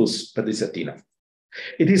 250 rubles per desiatina.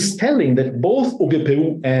 It is telling that both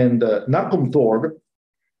OGPU and Narkomtorg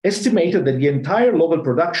estimated that the entire local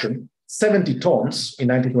production, 70 tons in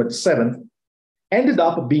 1927, ended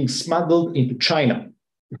up being smuggled into China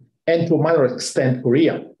and to a minor extent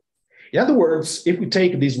Korea. In other words, if we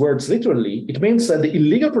take these words literally, it means that the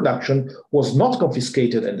illegal production was not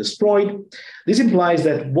confiscated and destroyed. This implies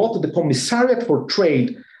that what the Commissariat for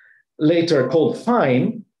Trade later called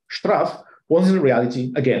fine, Straf, was in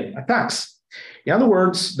reality, again, a tax. In other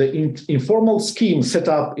words, the informal scheme set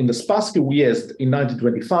up in the Spassky Uyezd in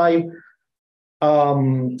 1925,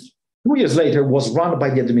 2 years later, was run by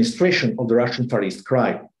the administration of the Russian Far East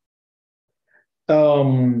Krai.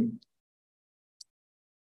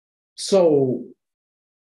 So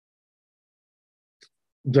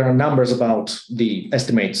there are numbers about the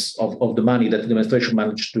estimates of the money that the administration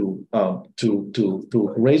managed to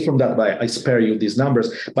raise from that, but I spare you these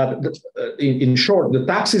numbers. But in short, the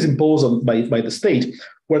taxes imposed by the state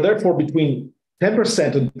were therefore between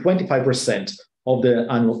 10% and 25% of the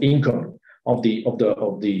annual income of the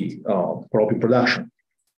opium production,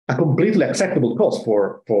 a completely acceptable cost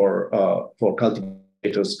for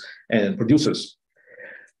cultivators and producers.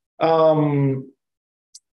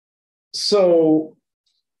 So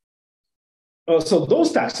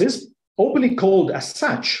those taxes, openly called as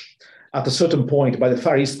such at a certain point by the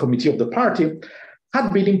Far East Committee of the party,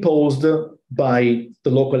 had been imposed by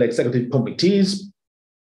the local executive committees.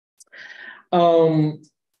 And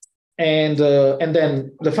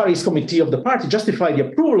then the Far East Committee of the party justified the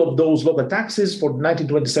approval of those local taxes for the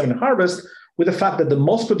 1927 harvest with the fact that the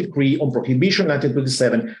Moscow decree on prohibition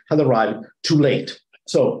 1927 had arrived too late.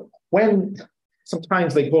 So when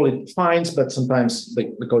sometimes they call it fines, but sometimes they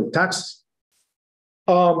call it taxes.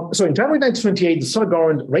 So in January 1928, the Soviet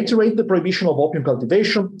government reiterated the prohibition of opium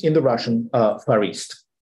cultivation in the Russian Far East.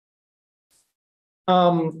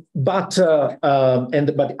 But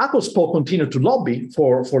Akospo continued to lobby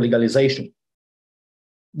for legalization.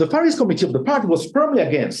 The Far East Committee of the party was firmly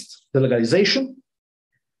against the legalization.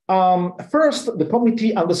 First, the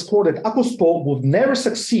committee underscored that Akospo would never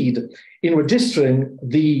succeed in registering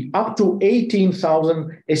the up to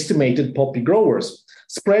 18,000 estimated poppy growers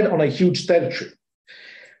spread on a huge territory.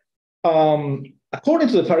 According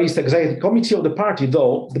to the Far East Executive Committee of the party,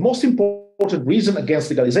 though, the most important reason against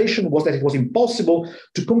legalization was that it was impossible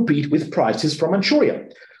to compete with prices from Manchuria,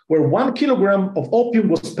 where 1 kilogram of opium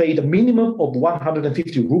was paid a minimum of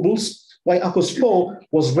 150 rubles, while Akospo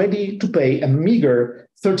was ready to pay a meager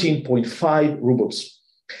 13.5 rubles.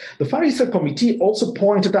 The Far Eastern Committee also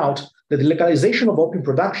pointed out that the legalization of opium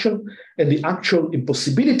production and the actual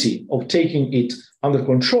impossibility of taking it under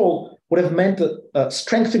control would have meant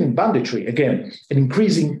strengthening banditry again and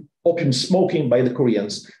increasing opium smoking by the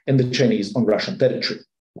Koreans and the Chinese on Russian territory.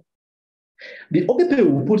 The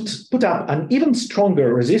OGPU put up an even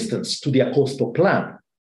stronger resistance to the Akospo plan.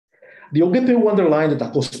 The OGPU underlined that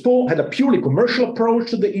Akospo had a purely commercial approach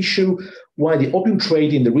to the issue, while the opium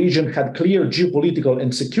trade in the region had clear geopolitical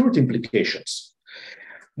and security implications.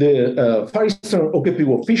 The Far Eastern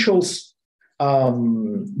OGPU officials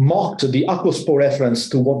mocked the Akospo reference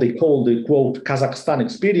to what they called the, quote, Kazakhstan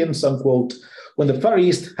experience, unquote, when the Far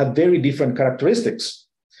East had very different characteristics.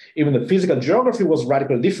 Even the physical geography was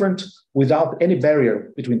radically different, without any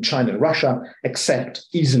barrier between China and Russia, except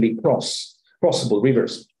easily crossable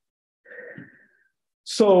rivers.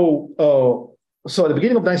 So at the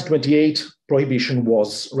beginning of 1928, prohibition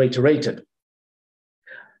was reiterated.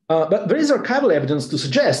 But there is archival evidence to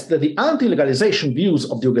suggest that the anti-legalization views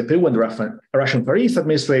of the OGPU and the Russian Far East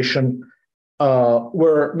administration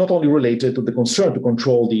were not only related to the concern to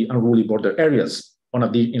control the unruly border areas, in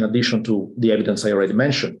addition to the evidence I already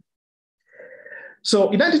mentioned.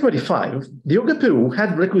 So in 1925, the OGPU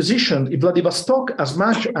had requisitioned in Vladivostok as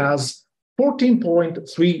much as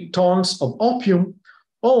 14.3 tons of opium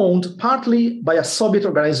owned partly by a Soviet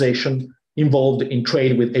organization, involved in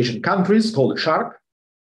trade with Asian countries called the Shark,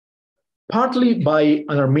 partly by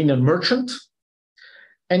an Armenian merchant.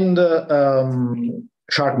 And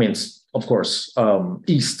Shark means, of course,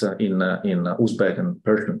 East in Uzbek and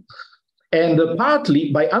Persian. And partly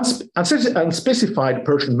by unspecified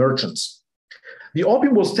Persian merchants. The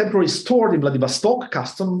opium was temporarily stored in Vladivostok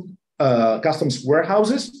customs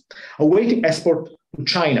warehouses, awaiting export to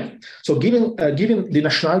China. So given the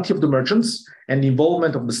nationality of the merchants and the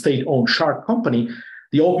involvement of the state-owned Shark company,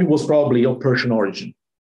 the opium was probably of Persian origin.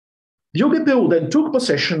 The UGPU then took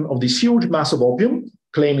possession of this huge mass of opium,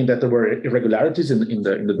 claiming that there were irregularities in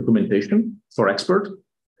the documentation for export,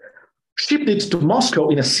 shipped it to Moscow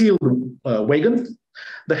in a sealed wagon.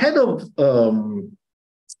 The head of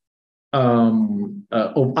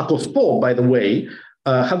Akospo, by the way,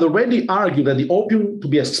 had already argued that the opium to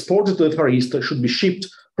be exported to the Far East should be shipped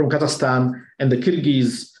from Kazakhstan and the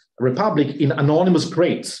Kyrgyz Republic in anonymous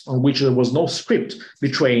crates on which there was no script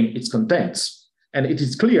betraying its contents. And it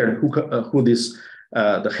is clear who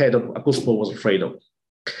the head of Akospo was afraid of.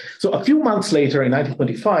 So a few months later, in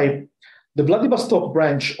 1925, the Vladivostok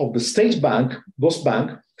branch of the state bank,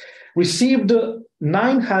 Gosbank, received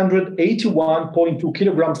 981.2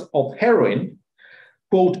 kilograms of heroin,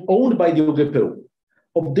 quote, owned by the UGPU.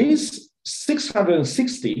 Of these,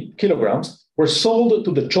 660 kilograms were sold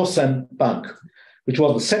to the Chosen Bank, which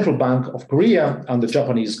was the central bank of Korea under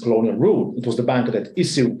Japanese colonial rule. It was the bank that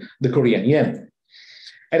issued the Korean yen,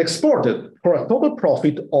 and exported for a total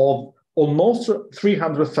profit of almost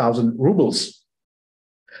 300,000 rubles,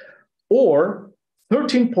 or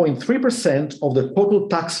 13.3% of the total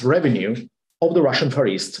tax revenue of the Russian Far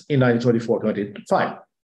East in 1924-25.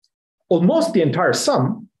 Almost the entire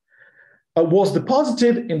sum was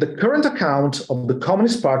deposited in the current account of the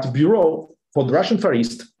Communist Party Bureau for the Russian Far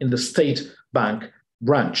East in the state bank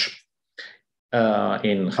branch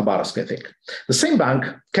in Khabarovsk, I think. The same bank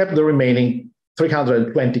kept the remaining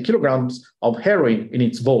 320 kilograms of heroin in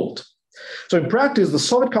its vault. So in practice, the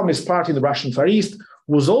Soviet Communist Party in the Russian Far East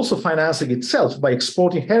was also financing itself by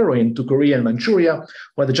exporting heroin to Korea and Manchuria,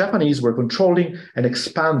 while the Japanese were controlling and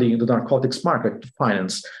expanding the narcotics market to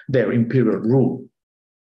finance their imperial rule.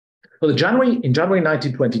 So in January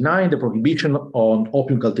 1929, the prohibition on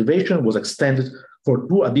opium cultivation was extended for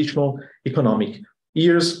 2 additional economic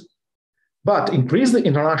years, but increased the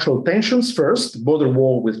international tensions first, border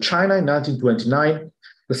war with China in 1929,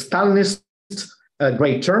 the Stalinist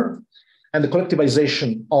Great Term, and the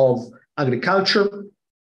collectivization of agriculture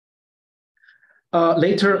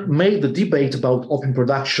later made the debate about opium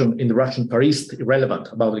production in the Russian Far East irrelevant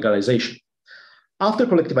about legalization. After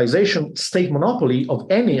collectivization, state monopoly of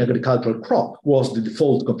any agricultural crop was the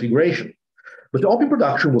default configuration, but the opium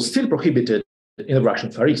production was still prohibited in the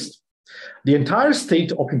Russian Far East. The entire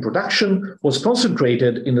state opium production was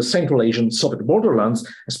concentrated in the Central Asian Soviet borderlands,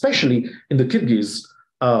 especially in the Kyrgyz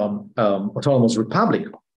Autonomous Republic,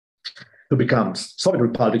 to become Soviet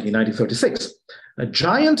Republic in 1936. A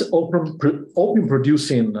giant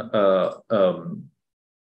opium-producing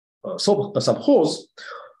sovkhoz,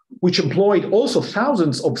 which employed also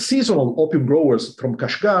thousands of seasonal opium growers from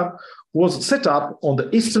Kashgar, was set up on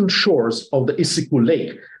the eastern shores of the Issyk-Kul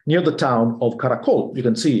Lake, near the town of Karakol. You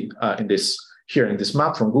can see in this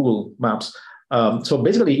map from Google Maps. So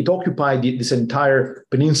basically, it occupied this entire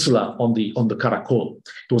peninsula on the Karakol.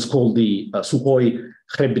 It was called the Sukhoi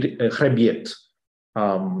Khrebiet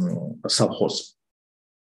Savkhoz.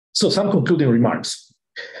 So some concluding remarks.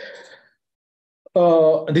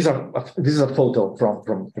 This is a photo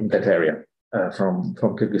from that area, from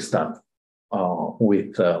Kyrgyzstan,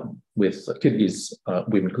 with Kyrgyz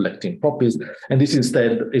women collecting poppies, and this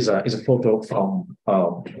instead is a photo from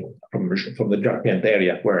the Jarkent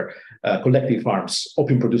area where collective farms,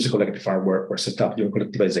 opium-producing collective farms, were set up during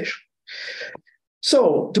collectivization.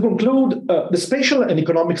 So, to conclude, the spatial and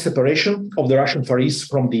economic separation of the Russian Far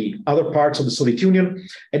East from the other parts of the Soviet Union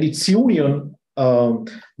and its union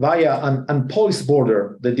via an unpoliced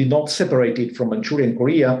border that did not separate it from Manchuria and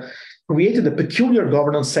Korea created a peculiar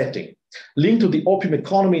governance setting linked to the opium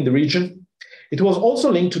economy in the region. It was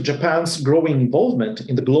also linked to Japan's growing involvement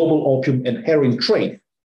in the global opium and heroin trade.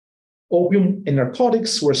 Opium and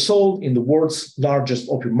narcotics were sold in the world's largest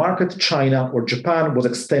opium market, China, where Japan was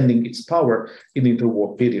extending its power in the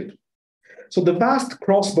interwar period. So the vast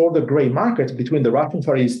cross-border gray market between the Russian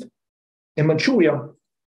Far East and Manchuria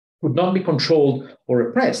could not be controlled or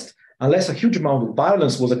repressed unless a huge amount of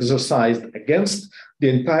violence was exercised against the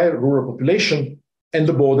entire rural population and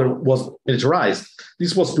the border was militarized.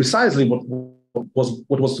 This was precisely what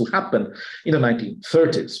was to happen in the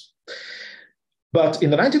 1930s. But in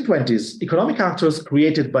the 1920s, economic actors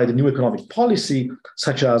created by the new economic policy,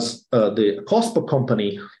 such as the Cospo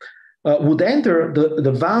company, would enter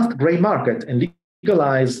the vast gray market and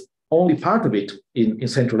legalize only part of it in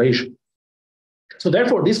Central Asia. So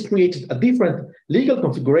therefore, this created a different legal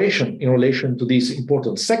configuration in relation to this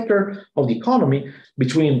important sector of the economy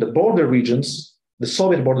between the border regions, the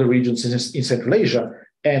Soviet border regions in Central Asia,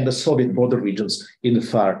 and the Soviet border regions in the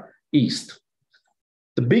Far East.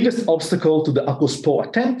 The biggest obstacle to the Akospo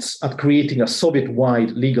attempts at creating a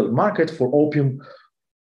Soviet-wide legal market for opium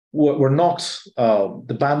were not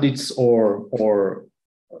the bandits or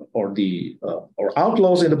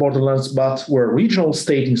outlaws in the borderlands, but were regional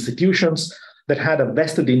state institutions that had a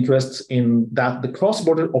vested interest in that the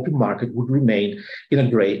cross-border opium market would remain in a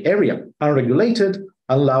gray area, unregulated,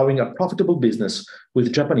 allowing a profitable business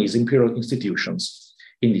with Japanese imperial institutions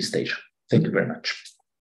in this stage. Thank you very much.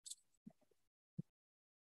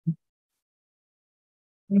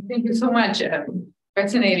 Thank you so much.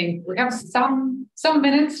 Fascinating. We have some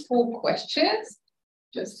minutes for questions.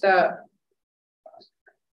 Just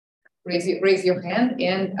raise your hand,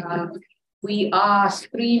 and we are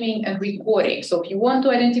streaming and recording. So if you want to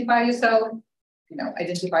identify yourself,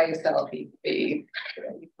 identify yourself. If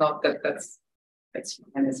not, that's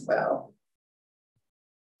fine as well.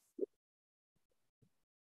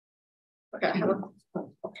 Okay.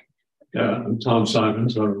 Yeah, I'm Tom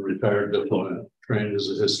Simons. I'm a retired diplomat, trained as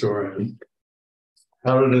a historian.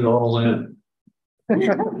 How did it all end? Did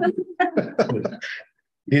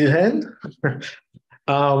it end?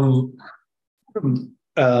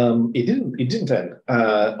 It didn't end.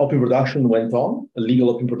 Opium production went on, legal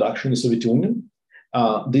opium production in the Soviet Union.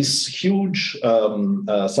 This huge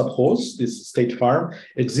subhose, this state farm,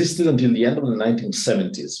 existed until the end of the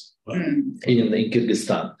 1970s in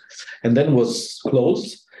Kyrgyzstan, and then was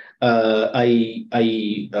closed. I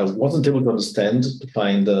wasn't able to understand, to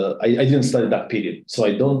find, I didn't study that period, so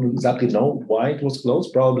I don't exactly know why it was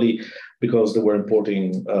closed, probably because they were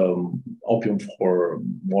importing opium for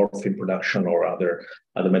morphine production or other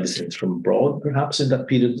medicines from abroad, perhaps in that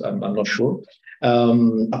period, I'm not sure.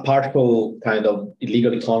 A partial kind of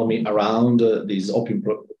illegal economy around these opium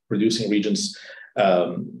producing regions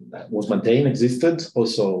was maintained, existed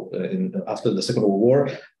also after the Second World War,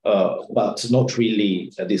 but not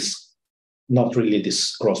really this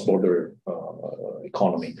cross-border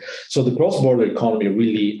economy. So the cross-border economy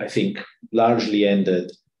really, I think, largely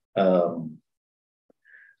ended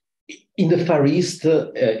in the Far East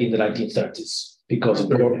in the 1930s. Because of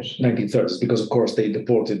course, 1930s, because of course they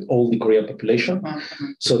deported all the Korean population,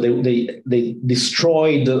 so they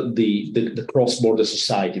destroyed the cross-border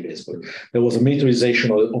society. Basically, there was a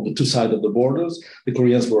militarization on the two sides of the borders. The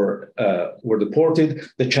Koreans were deported.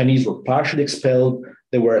 The Chinese were partially expelled.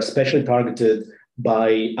 They were especially targeted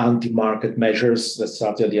by anti-market measures that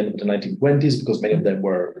started at the end of the 1920s, because many of them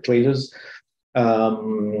were traders,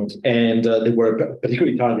 and they were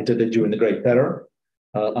particularly targeted during the Great Terror.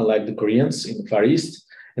 Unlike the Koreans in the Far East.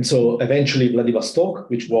 And so eventually Vladivostok,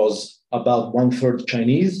 which was about 1/3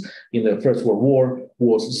 Chinese in the First World War,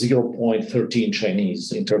 was 0.13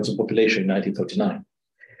 Chinese in terms of population in 1939.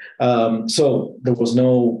 So there was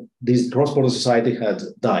this cross-border society had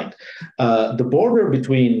died. The border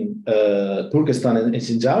between Turkestan and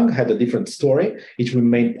Xinjiang had a different story. It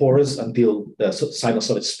remained porous until the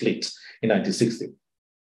Sino-Soviet split in 1960.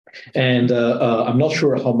 And I'm not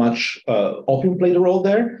sure how much opium played a role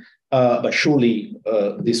there, but surely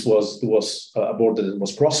this was a border that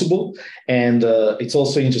was crossable. And it's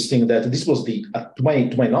also interesting that this was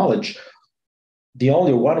to my knowledge, the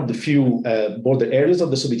only one of the few border areas of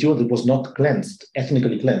the Soviet Union that was not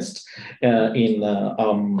ethnically cleansed in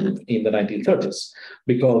the 1930s,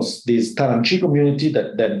 because this Taranchi community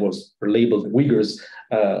that then was labeled Uyghurs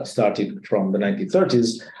started from the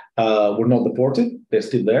 1930s. Were not deported; they're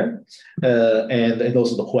still there, and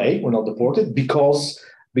also the Hui were not deported because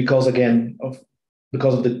of the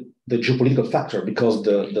geopolitical factor, because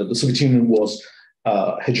the Soviet Union was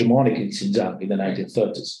hegemonic in Xinjiang in the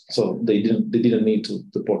 1930s, so they didn't need to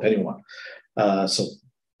deport anyone. So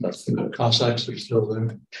that's the Cossacks are still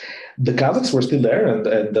there. The Kazakhs were still there, and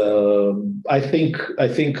I think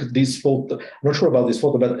this photo. I'm not sure about this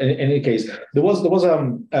photo, but in any case, there was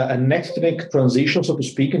an ethnic transition, so to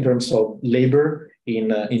speak, in terms of labor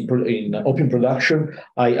in opium production.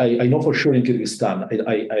 I know for sure in Kyrgyzstan.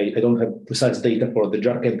 I don't have precise data for the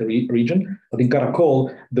Jarkent region, but in Karakol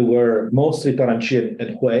there were mostly Taranchi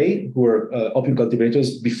and Hui who were opium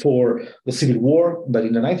cultivators before the civil war, but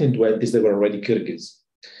in the 1920s they were already Kyrgyz.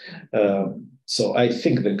 So I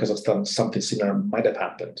think that in Kazakhstan something similar might have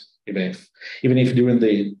happened, even if during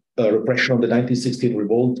the repression of the 1916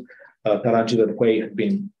 revolt, Tarantula and Hui had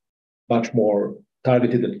been much more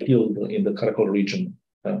targeted and killed in the Karakol region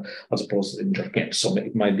as opposed to in Jarkent. So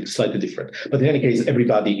it might be slightly different. But in any case,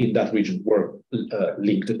 everybody in that region were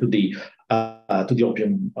linked to the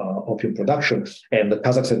opium production, and the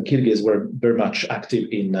Kazakhs and Kyrgyz were very much active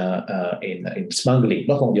in smuggling,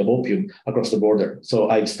 not only of opium across the border. So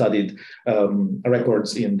I've studied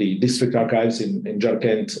records in the district archives in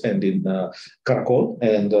Jarkent and in Karakol,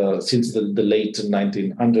 and since the late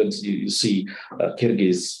 1900s, you see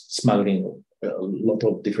Kyrgyz smuggling a lot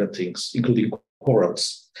of different things, including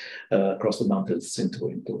corals across the mountains into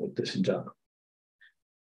Xinjiang.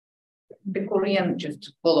 The Korean, just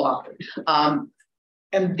to follow up,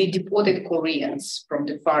 and the deported Koreans from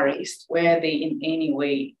the Far East, were they in any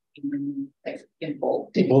way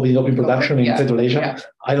involved in opium production in Central Asia? Yeah.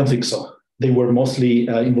 I don't think so. They were mostly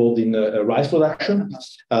involved in rice production.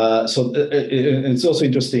 So it's also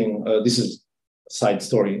interesting. This is a side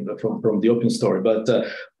story from the opium story, but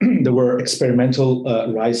there were experimental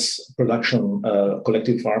rice production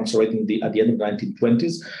collective farms right at the end of the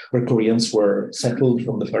 1920s, where Koreans were settled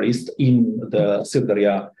from the Far East in the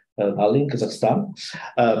Sirdarya Valley in Kazakhstan,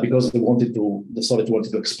 because the Soviets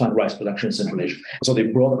wanted to expand rice production in Central Asia. So they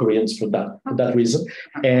brought Koreans for that reason.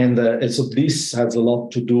 And so this has a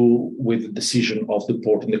lot to do with the decision of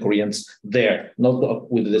deporting the Koreans there,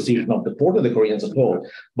 not with the decision of deporting the Koreans at all,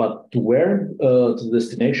 but to where, to the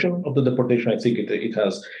destination of the deportation. I think it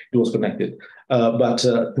was connected. But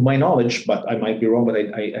to my knowledge, but I might be wrong, but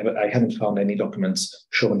I haven't found any documents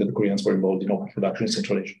showing that the Koreans were involved in opium production in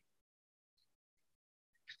Central Asia.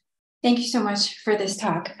 Thank you so much for this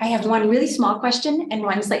talk. I have one really small question and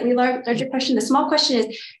one slightly larger question. The small question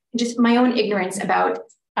is just my own ignorance about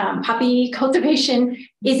poppy cultivation.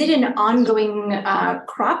 Is it an ongoing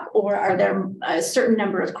crop, or are there a certain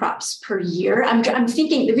number of crops per year? I'm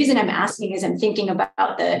thinking, the reason I'm asking is I'm thinking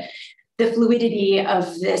about the fluidity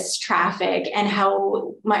of this traffic and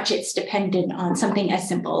how much it's dependent on something as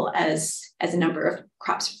simple as a number of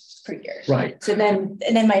crops per year. Right. So then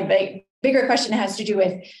my bigger question has to do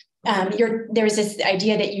with there's this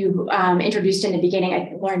idea that you introduced in the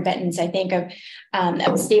beginning, Lauren Benton's, I think,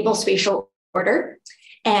 of stable spatial order.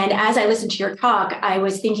 And as I listened to your talk, I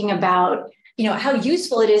was thinking about, how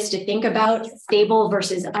useful it is to think about stable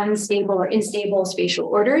versus unstable or unstable spatial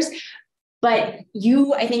orders. But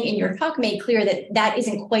you, I think, in your talk made clear that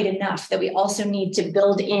isn't quite enough, that we also need to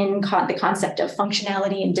build in the concept of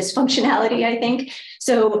functionality and dysfunctionality, I think.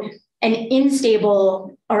 So an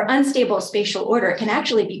unstable or unstable spatial order can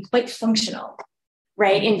actually be quite functional,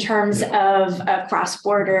 right? In terms of a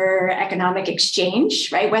cross-border economic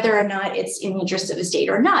exchange, right? Whether or not it's in the interest of the state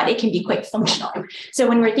or not, it can be quite functional. So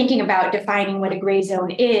when we're thinking about defining what a gray zone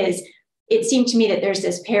is, it seemed to me that there's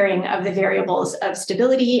this pairing of the variables of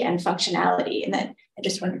stability and functionality. And then I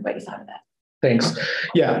just wondered what you thought of that. Thanks.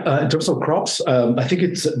 Yeah, in terms of crops, I think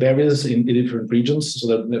it varies in different regions. So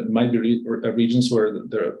there might be regions where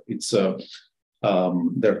there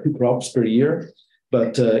are 2 crops per year.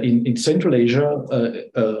 But in Central Asia,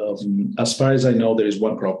 as far as I know, there was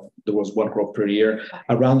one crop per year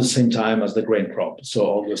around the same time as the grain crop, so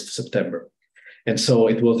August, September. And so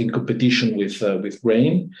it was in competition with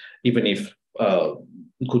grain, even if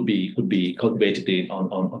it could be cultivated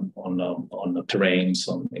on terrains,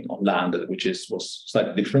 on land, which was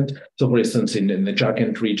slightly different. So, for instance, in the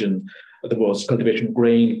Jarkent region, there was cultivation of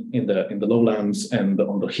grain in the lowlands, and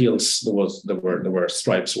on the hills there were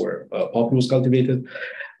stripes where poppy was cultivated.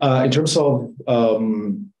 In terms of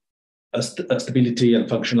stability and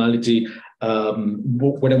functionality,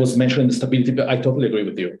 when I was mentioning the stability, I totally agree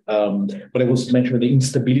with you. When I was mentioning the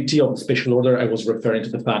instability of the spatial order, I was referring to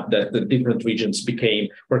the fact that the different regions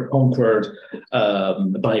were conquered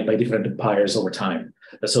by different empires over time.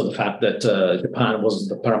 So the fact that Japan was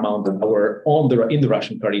the paramount power in the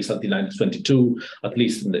Russian Far East until 1922, at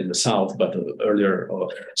least in the south, but earlier.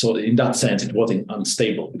 So in that sense, it wasn't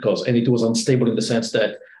unstable and it was unstable in the sense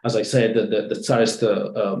that, as I said, the Tsarist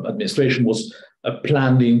administration was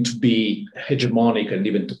planning to be hegemonic and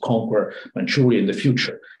even to conquer Manchuria in the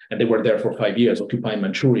future. And they were there for 5 years, occupying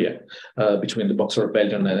Manchuria between the Boxer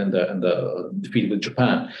Rebellion and the defeat with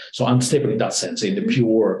Japan. So unstable in that sense, in the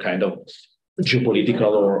pure kind of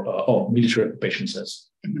geopolitical or military occupation sense.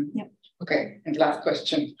 Mm-hmm. Yeah. Okay, and last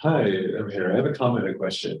question. Hi, I'm here. I have a comment and a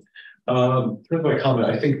question. First, my comment,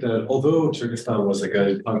 I think that although Turkestan was like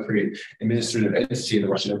a concrete administrative entity in the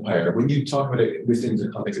Russian Empire, when you talk about it within the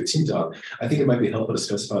context of Xinjiang, I think it might be helpful to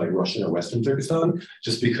specify like Russian or Western Turkestan,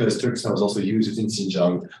 just because Turkestan was also used within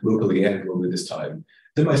Xinjiang locally and globally this time.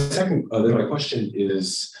 Then my question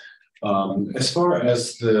is, as far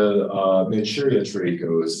as the Manchuria trade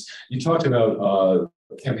goes, you talked about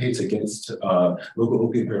campaigns against local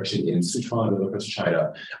opium production in Sichuan and across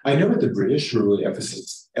China. I know that the British were really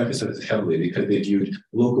emphasized heavily because they viewed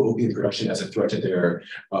local opium production as a threat to their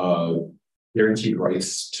guaranteed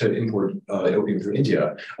rights to import opium from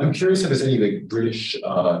India. I'm curious if there's any like British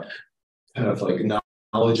kind of like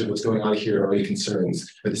knowledge of what's going on here or any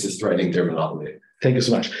concerns that this is threatening their monopoly. Thank you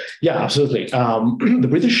so much. Yeah, absolutely. The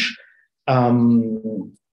British,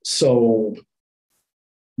 so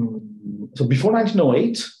before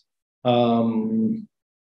 1908, I'm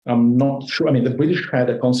not sure. I mean, the British had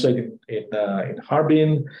a consulate in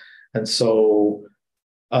Harbin, and so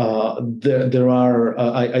there are.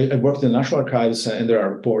 I worked in the National Archives, and there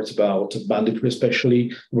are reports about banditry,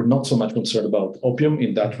 especially. We're not so much concerned about opium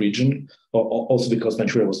in that region, also because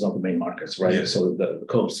Manchuria was not the main market, right? Yeah. So the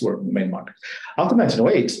coasts were the main market. After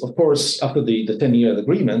 1908, of course, after the 10-year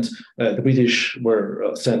agreement, the British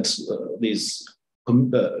were sent these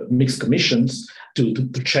mixed commissions to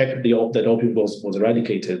check that opium was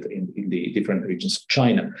eradicated in the different regions of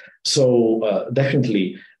China. So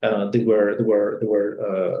definitely they were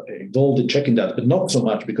involved in checking that, but not so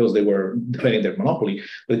much because they were defending their monopoly,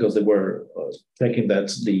 because they were checking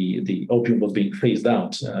that the opium was being phased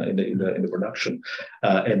out in the production,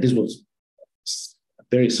 and this was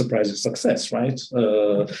very surprising success, right?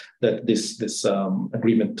 That this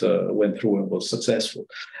agreement went through and was successful.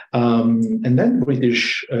 And then the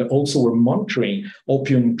British also were monitoring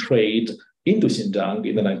opium trade into Xinjiang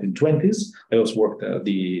in the 1920s. I also worked at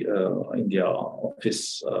the India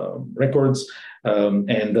office records,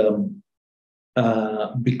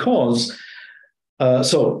 because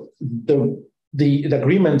so the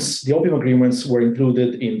agreements, the opium agreements, were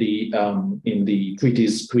included in the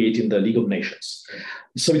treaties creating the League of Nations.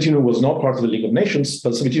 The Soviet Union was not part of the League of Nations, but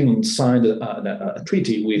the Soviet Union signed a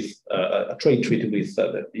treaty with a trade treaty with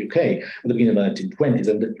the UK at the beginning of the 1920s,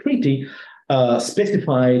 and the treaty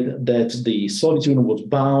specified that the Soviet Union was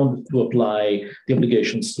bound to apply the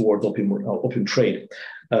obligations towards opium trade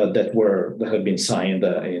that had been signed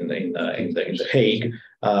in the Hague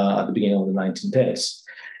at the beginning of the 1910s.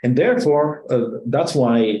 And therefore, that's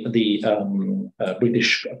why the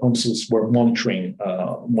British consuls were monitoring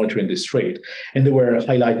this trade, and they were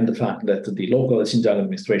highlighting the fact that the local Xinjiang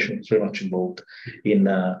administration was very much involved in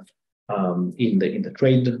the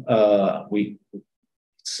trade.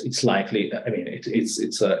 It's likely. I mean,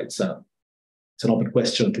 it's an open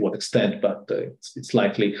question to what extent, but it's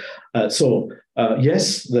likely. So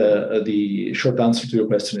yes, the short answer to your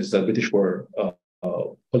question is that British were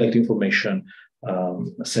collecting information,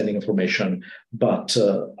 sending information, but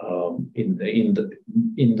in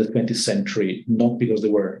the 20th century, not because they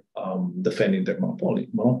were defending their monopoly,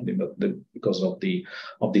 but because of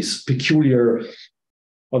this peculiar,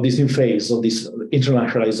 of this new phase of this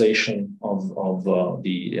internationalization of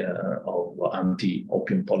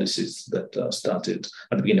anti-opium policies that started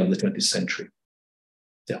at the beginning of the 20th century.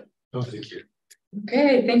 Yeah. Oh, thank you.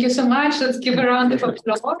 Okay, thank you so much. Let's give a round of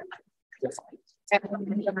applause.